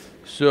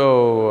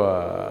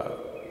 So,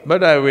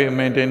 but I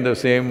maintained the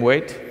same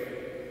weight.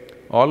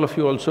 all of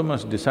you also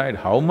must decide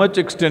how much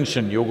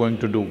extension you're going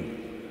to do,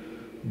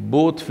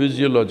 both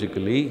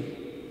physiologically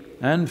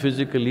and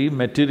physically,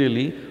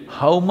 materially,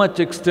 how much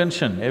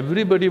extension,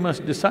 everybody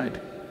must decide.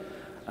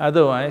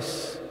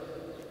 Otherwise,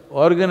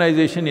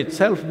 organization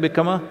itself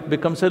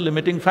becomes a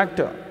limiting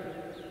factor.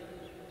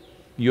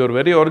 Your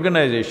very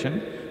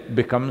organization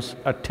becomes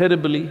a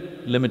terribly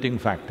limiting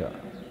factor.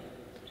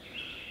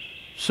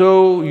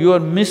 So, you are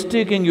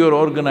mistaking your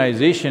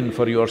organization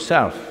for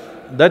yourself.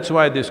 That's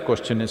why this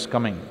question is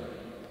coming.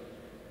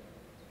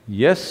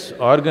 Yes,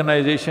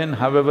 organization,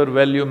 however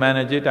well you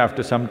manage it,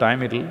 after some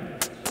time it'll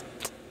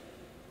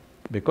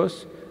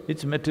because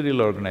it's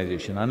material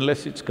organization,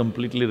 unless it's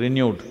completely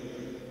renewed,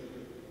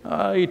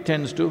 it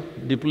tends to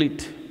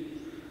deplete.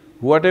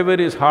 Whatever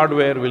is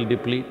hardware will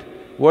deplete,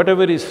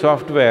 whatever is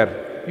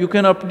software, you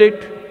can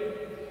update.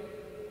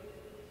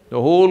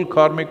 The whole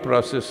karmic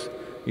process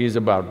is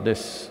about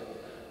this,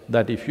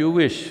 that if you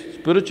wish,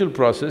 spiritual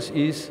process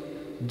is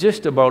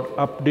just about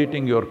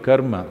updating your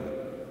karma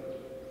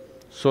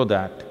so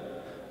that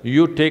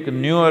you take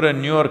newer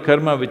and newer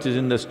karma which is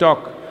in the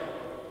stock.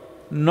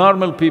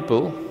 Normal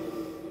people,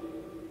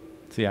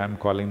 see, I'm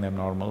calling them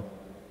normal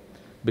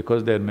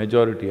because they're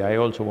majority, I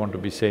also want to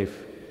be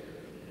safe.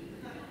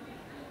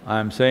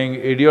 I'm saying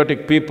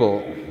idiotic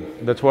people,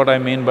 that's what I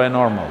mean by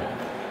normal.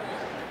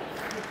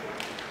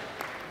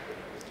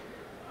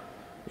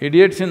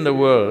 Idiots in the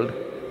world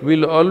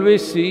will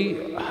always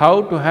see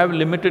how to have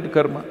limited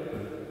karma.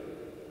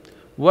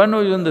 One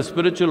who is on the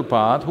spiritual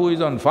path, who is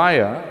on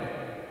fire,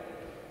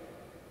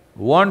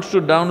 wants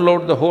to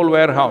download the whole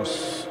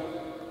warehouse.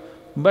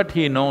 But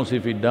he knows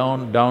if he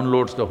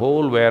downloads the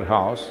whole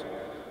warehouse,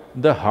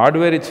 the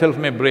hardware itself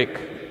may break,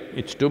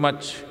 it's too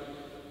much.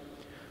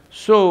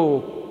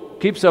 So,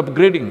 keeps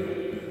upgrading,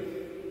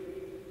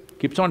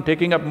 keeps on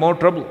taking up more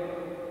trouble,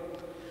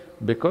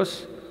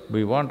 because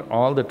we want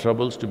all the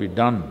troubles to be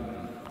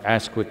done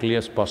as quickly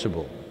as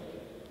possible,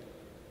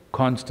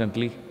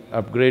 constantly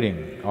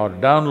upgrading or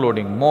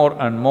downloading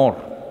more and more.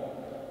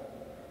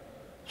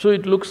 So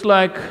it looks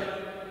like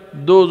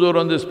those who are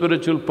on the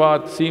spiritual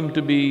path seem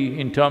to be,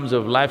 in terms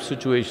of life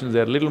situations,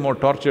 they're a little more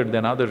tortured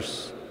than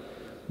others.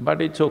 But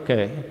it's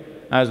okay,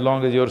 as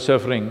long as you're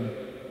suffering,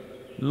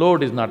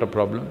 load is not a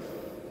problem.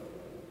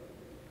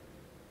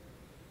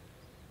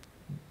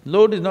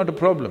 Load is not a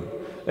problem.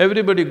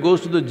 Everybody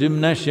goes to the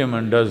gymnasium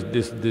and does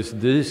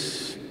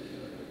this.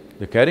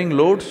 They're carrying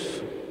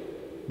loads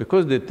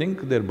because they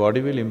think their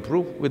body will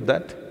improve with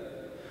that.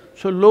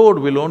 So load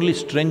will only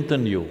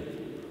strengthen you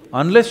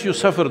unless you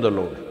suffer the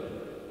load.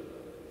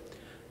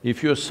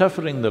 If you're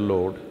suffering the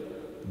load,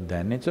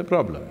 then it's a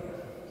problem.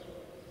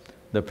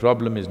 The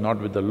problem is not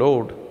with the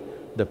load,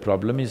 the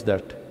problem is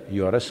that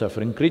you are a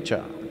suffering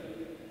creature.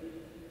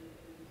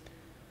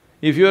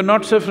 If you are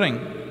not suffering,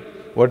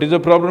 what is the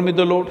problem with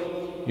the load?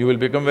 You will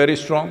become very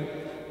strong.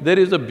 There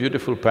is a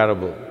beautiful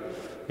parable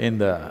in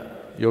the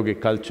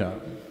yogic culture.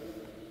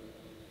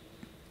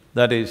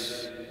 That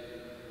is,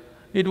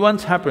 it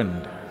once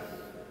happened,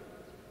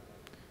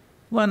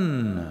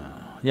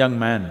 one young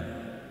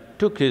man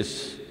took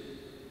his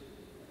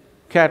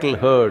cattle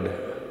herd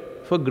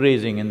for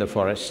grazing in the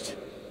forest,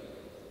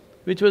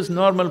 which was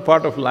normal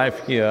part of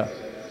life here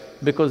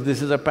because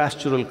this is a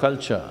pastoral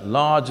culture.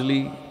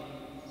 Largely,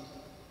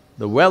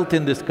 the wealth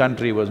in this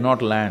country was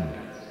not land,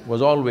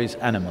 was always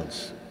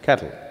animals,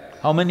 cattle.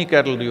 How many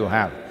cattle do you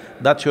have?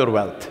 That's your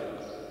wealth.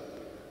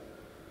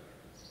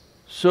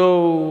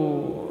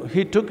 So,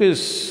 he took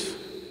his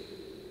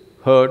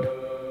herd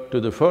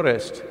to the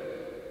forest.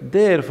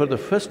 There, for the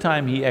first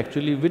time, he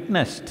actually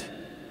witnessed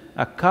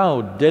a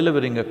cow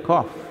delivering a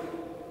calf.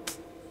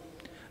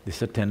 This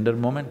is a tender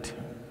moment.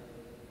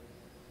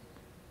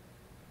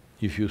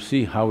 If you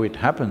see how it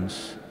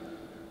happens,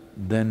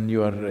 then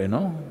you are,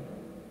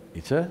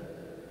 it's a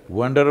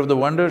wonder of the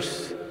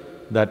wonders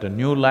that a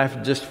new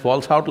life just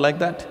falls out like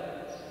that.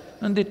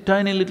 And the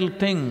tiny little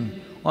thing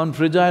on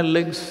fragile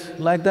legs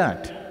like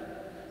that.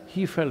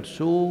 He felt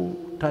so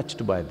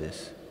touched by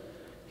this.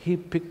 He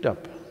picked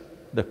up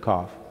the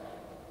calf,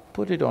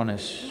 put it on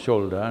his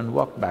shoulder and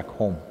walked back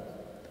home.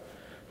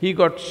 He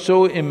got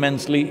so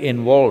immensely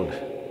involved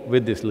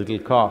with this little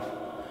calf.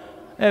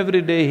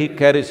 Every day he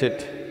carries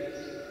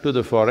it to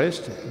the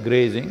forest,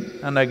 grazing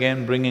and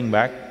again bringing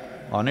back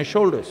on his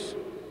shoulders.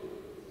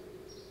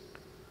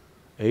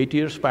 8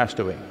 years passed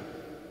away.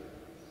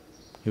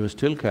 He was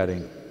still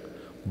carrying.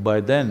 By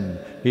then,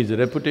 his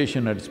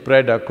reputation had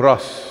spread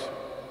across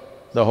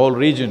the whole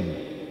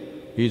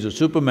region. He's a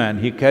Superman,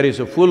 he carries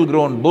a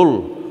full-grown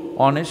bull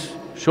on his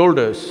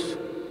shoulders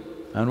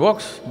and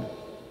walks.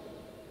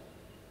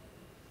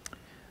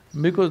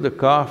 Because the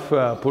calf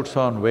puts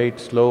on weight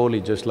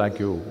slowly just like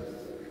you.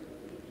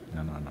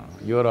 No,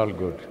 you're all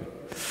good.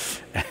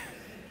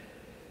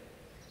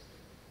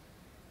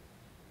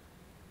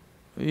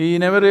 He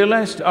never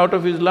realized, out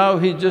of his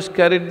love, he just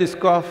carried this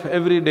calf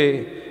every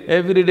day.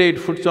 Every day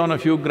it puts on a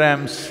few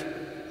grams.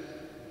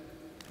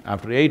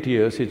 After 8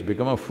 years, it's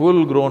become a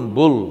full-grown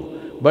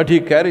bull, but he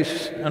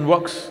carries and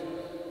walks.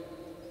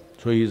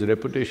 So his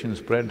reputation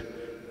spread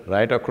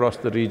right across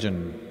the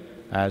region,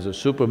 as a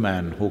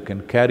Superman who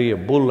can carry a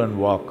bull and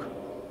walk.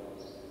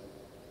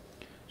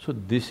 So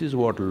this is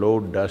what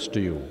load does to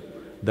you,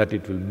 that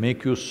it will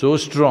make you so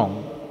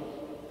strong,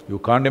 you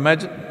can't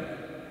imagine.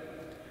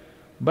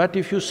 But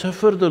if you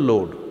suffer the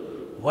load,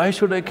 why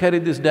should I carry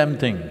this damn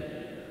thing?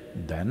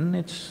 Then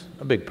it's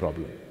a big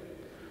problem.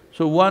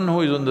 So one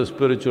who is on the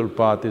spiritual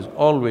path is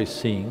always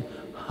seeing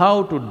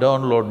how to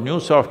download new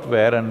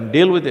software and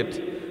deal with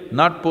it,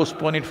 not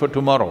postpone it for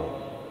tomorrow,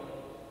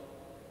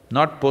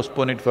 not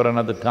postpone it for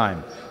another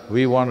time.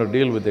 We want to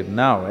deal with it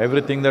now.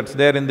 Everything that's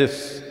there in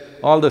this,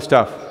 all the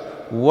stuff,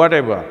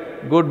 whatever,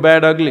 good,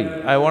 bad, ugly,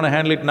 I want to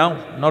handle it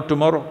now, not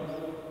tomorrow.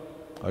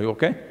 Are you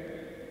okay?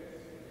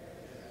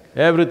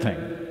 Everything,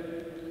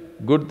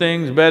 good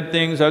things, bad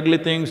things, ugly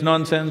things,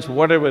 nonsense,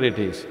 whatever it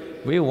is,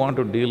 we want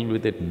to deal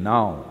with it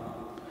now.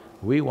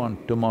 We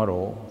want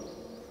tomorrow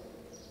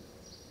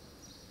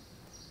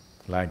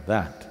like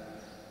that.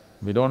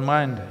 We don't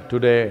mind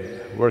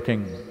today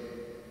working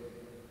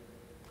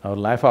our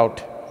life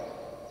out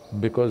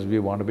because we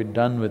want to be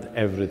done with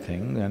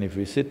everything, and if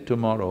we sit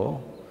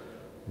tomorrow,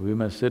 we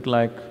must sit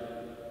like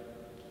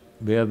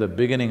we are the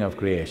beginning of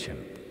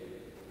creation.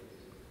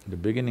 The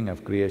beginning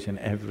of creation,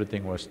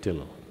 everything was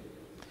still.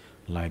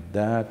 Like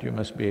that, you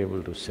must be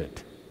able to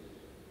sit.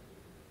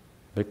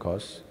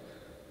 Because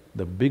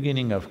the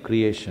beginning of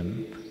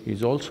creation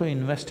is also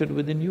invested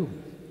within you.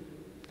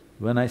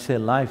 When I say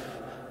life,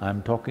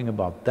 I'm talking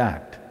about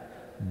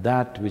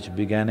that which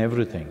began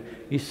everything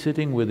is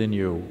sitting within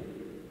you.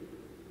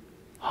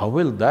 How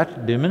will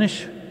that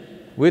diminish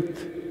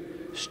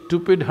with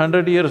stupid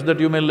 100 years that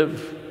you may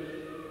live?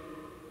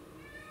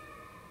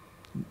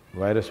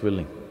 Virus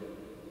willing.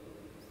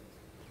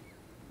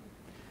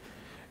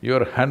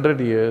 Your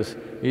 100 years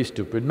is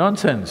stupid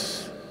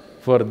nonsense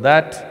for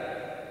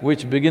that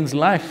which begins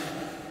life.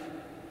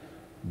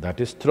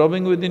 That is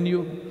throbbing within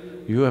you.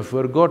 You have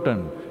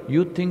forgotten,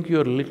 you think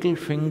your little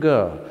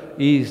finger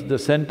is the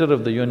center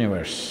of the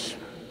universe.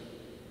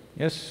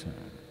 Yes?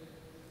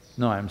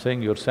 No, I'm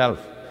saying yourself,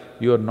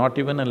 you are not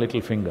even a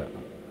little finger.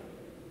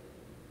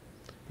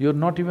 You're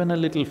not even a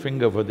little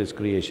finger for this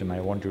creation, I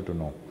want you to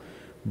know.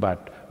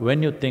 But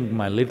when you think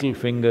my little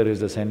finger is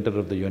the center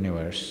of the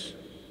universe,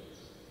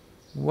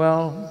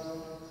 well,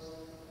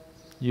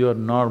 you're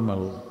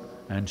normal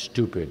and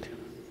stupid.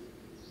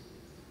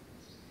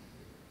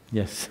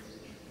 Yes.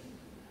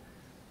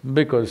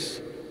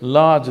 Because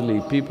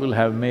largely people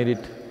have made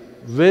it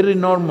very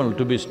normal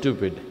to be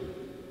stupid.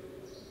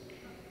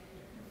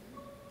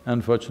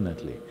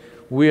 Unfortunately,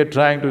 we are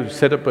trying to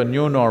set up a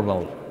new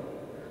normal,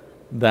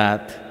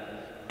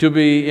 that to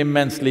be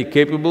immensely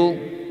capable,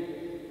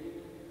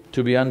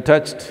 to be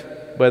untouched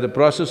by the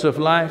process of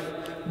life,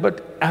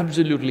 but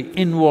absolutely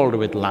involved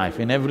with life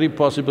in every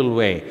possible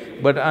way,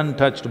 but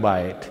untouched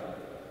by it.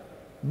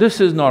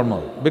 This is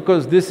normal,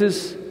 because this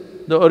is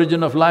the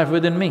origin of life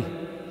within me.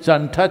 It's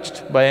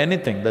untouched by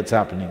anything that's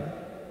happening.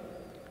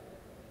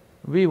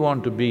 We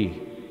want to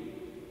be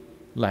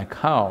like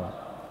how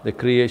the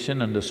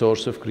creation and the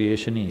source of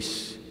creation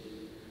is.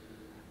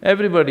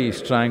 Everybody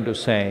is trying to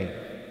say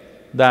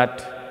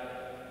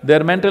that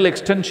their mental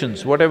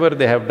extensions, whatever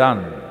they have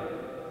done,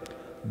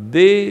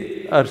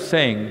 they are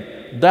saying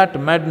that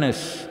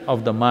madness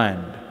of the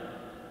mind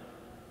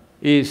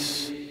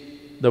is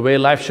the way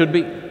life should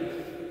be,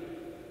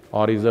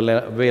 or is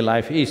the way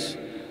life is.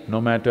 No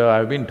matter…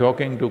 I've been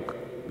talking to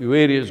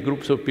various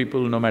groups of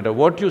people, no matter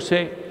what you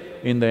say,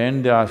 in the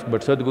end they ask,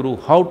 but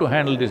Sadhguru, how to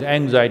handle this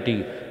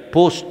anxiety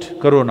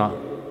post-corona?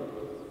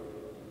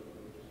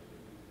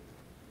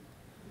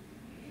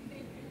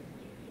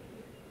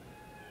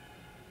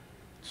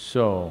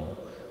 So,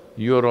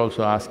 you're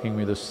also asking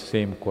me the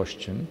same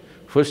question.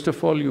 First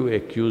of all, you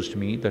accused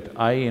me that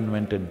I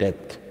invented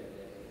death.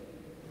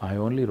 I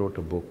only wrote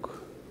a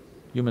book.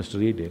 You must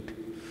read it,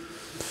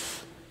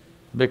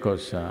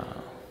 because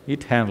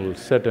it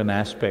handles certain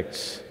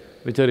aspects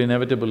which are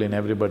inevitable in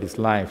everybody's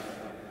life.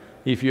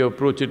 If you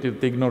approach it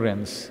with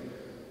ignorance,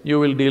 you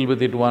will deal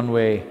with it one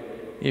way.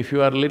 If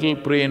you are little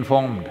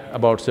pre-informed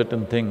about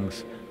certain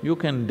things, you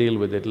can deal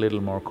with it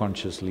little more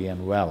consciously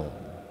and well.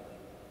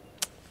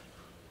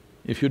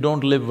 If you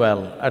don't live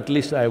well, at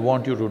least I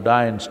want you to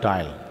die in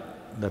style,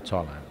 that's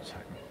all I'm saying.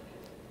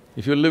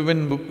 If you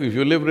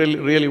live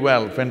really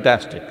well,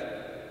 fantastic.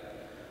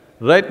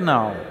 Right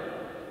now,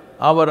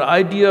 our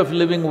idea of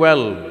living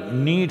well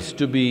needs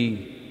to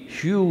be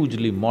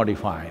hugely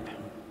modified.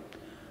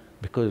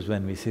 Because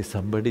when we say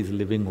somebody is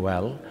living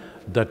well,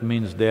 that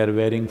means they are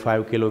wearing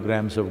 5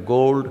 kilograms of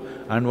gold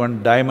and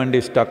one diamond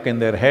is stuck in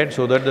their head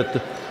so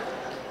that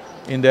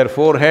in their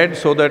forehead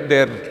so that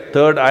their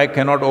third eye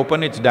cannot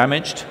open, it's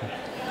damaged.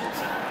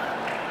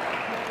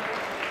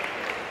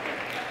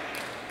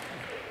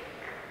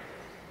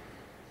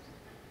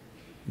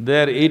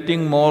 They're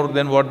eating more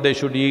than what they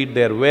should eat,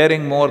 they're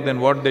wearing more than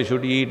what they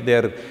should eat,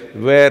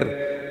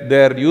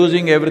 they're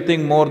using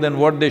everything more than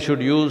what they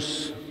should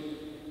use.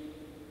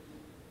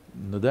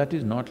 No, that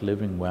is not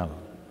living well.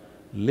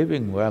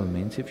 Living well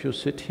means if you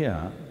sit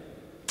here,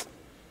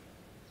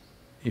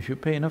 if you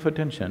pay enough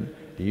attention,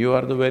 you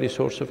are the very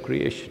source of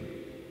creation.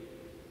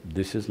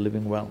 This is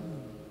living well.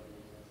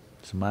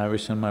 It's my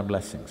wish and my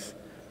blessings.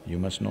 You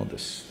must know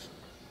this.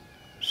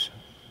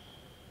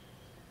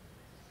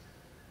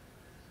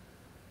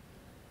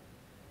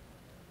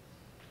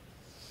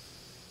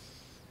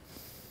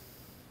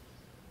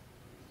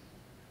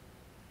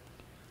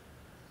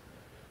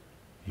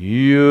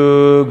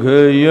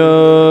 Yoga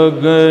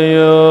Yoga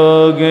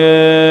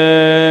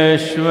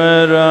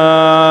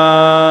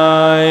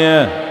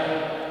Yogeshwaraya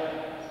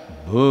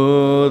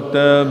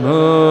Bhuta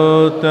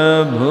Bhuta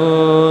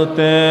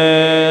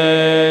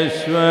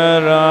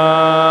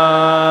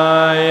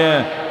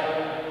Bhuteshwaraya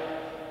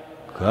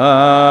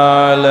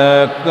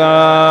Kala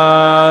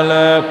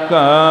Kala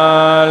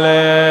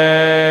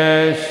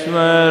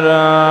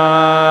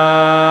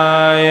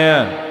Kaleshwaraya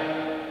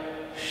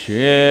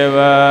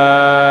Shiva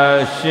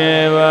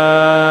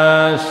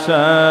Shiva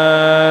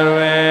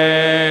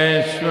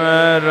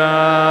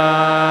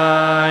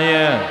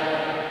Sarveshwaraya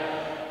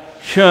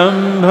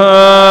Shambha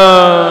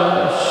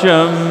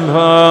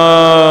Shambha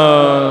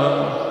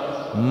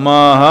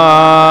Maha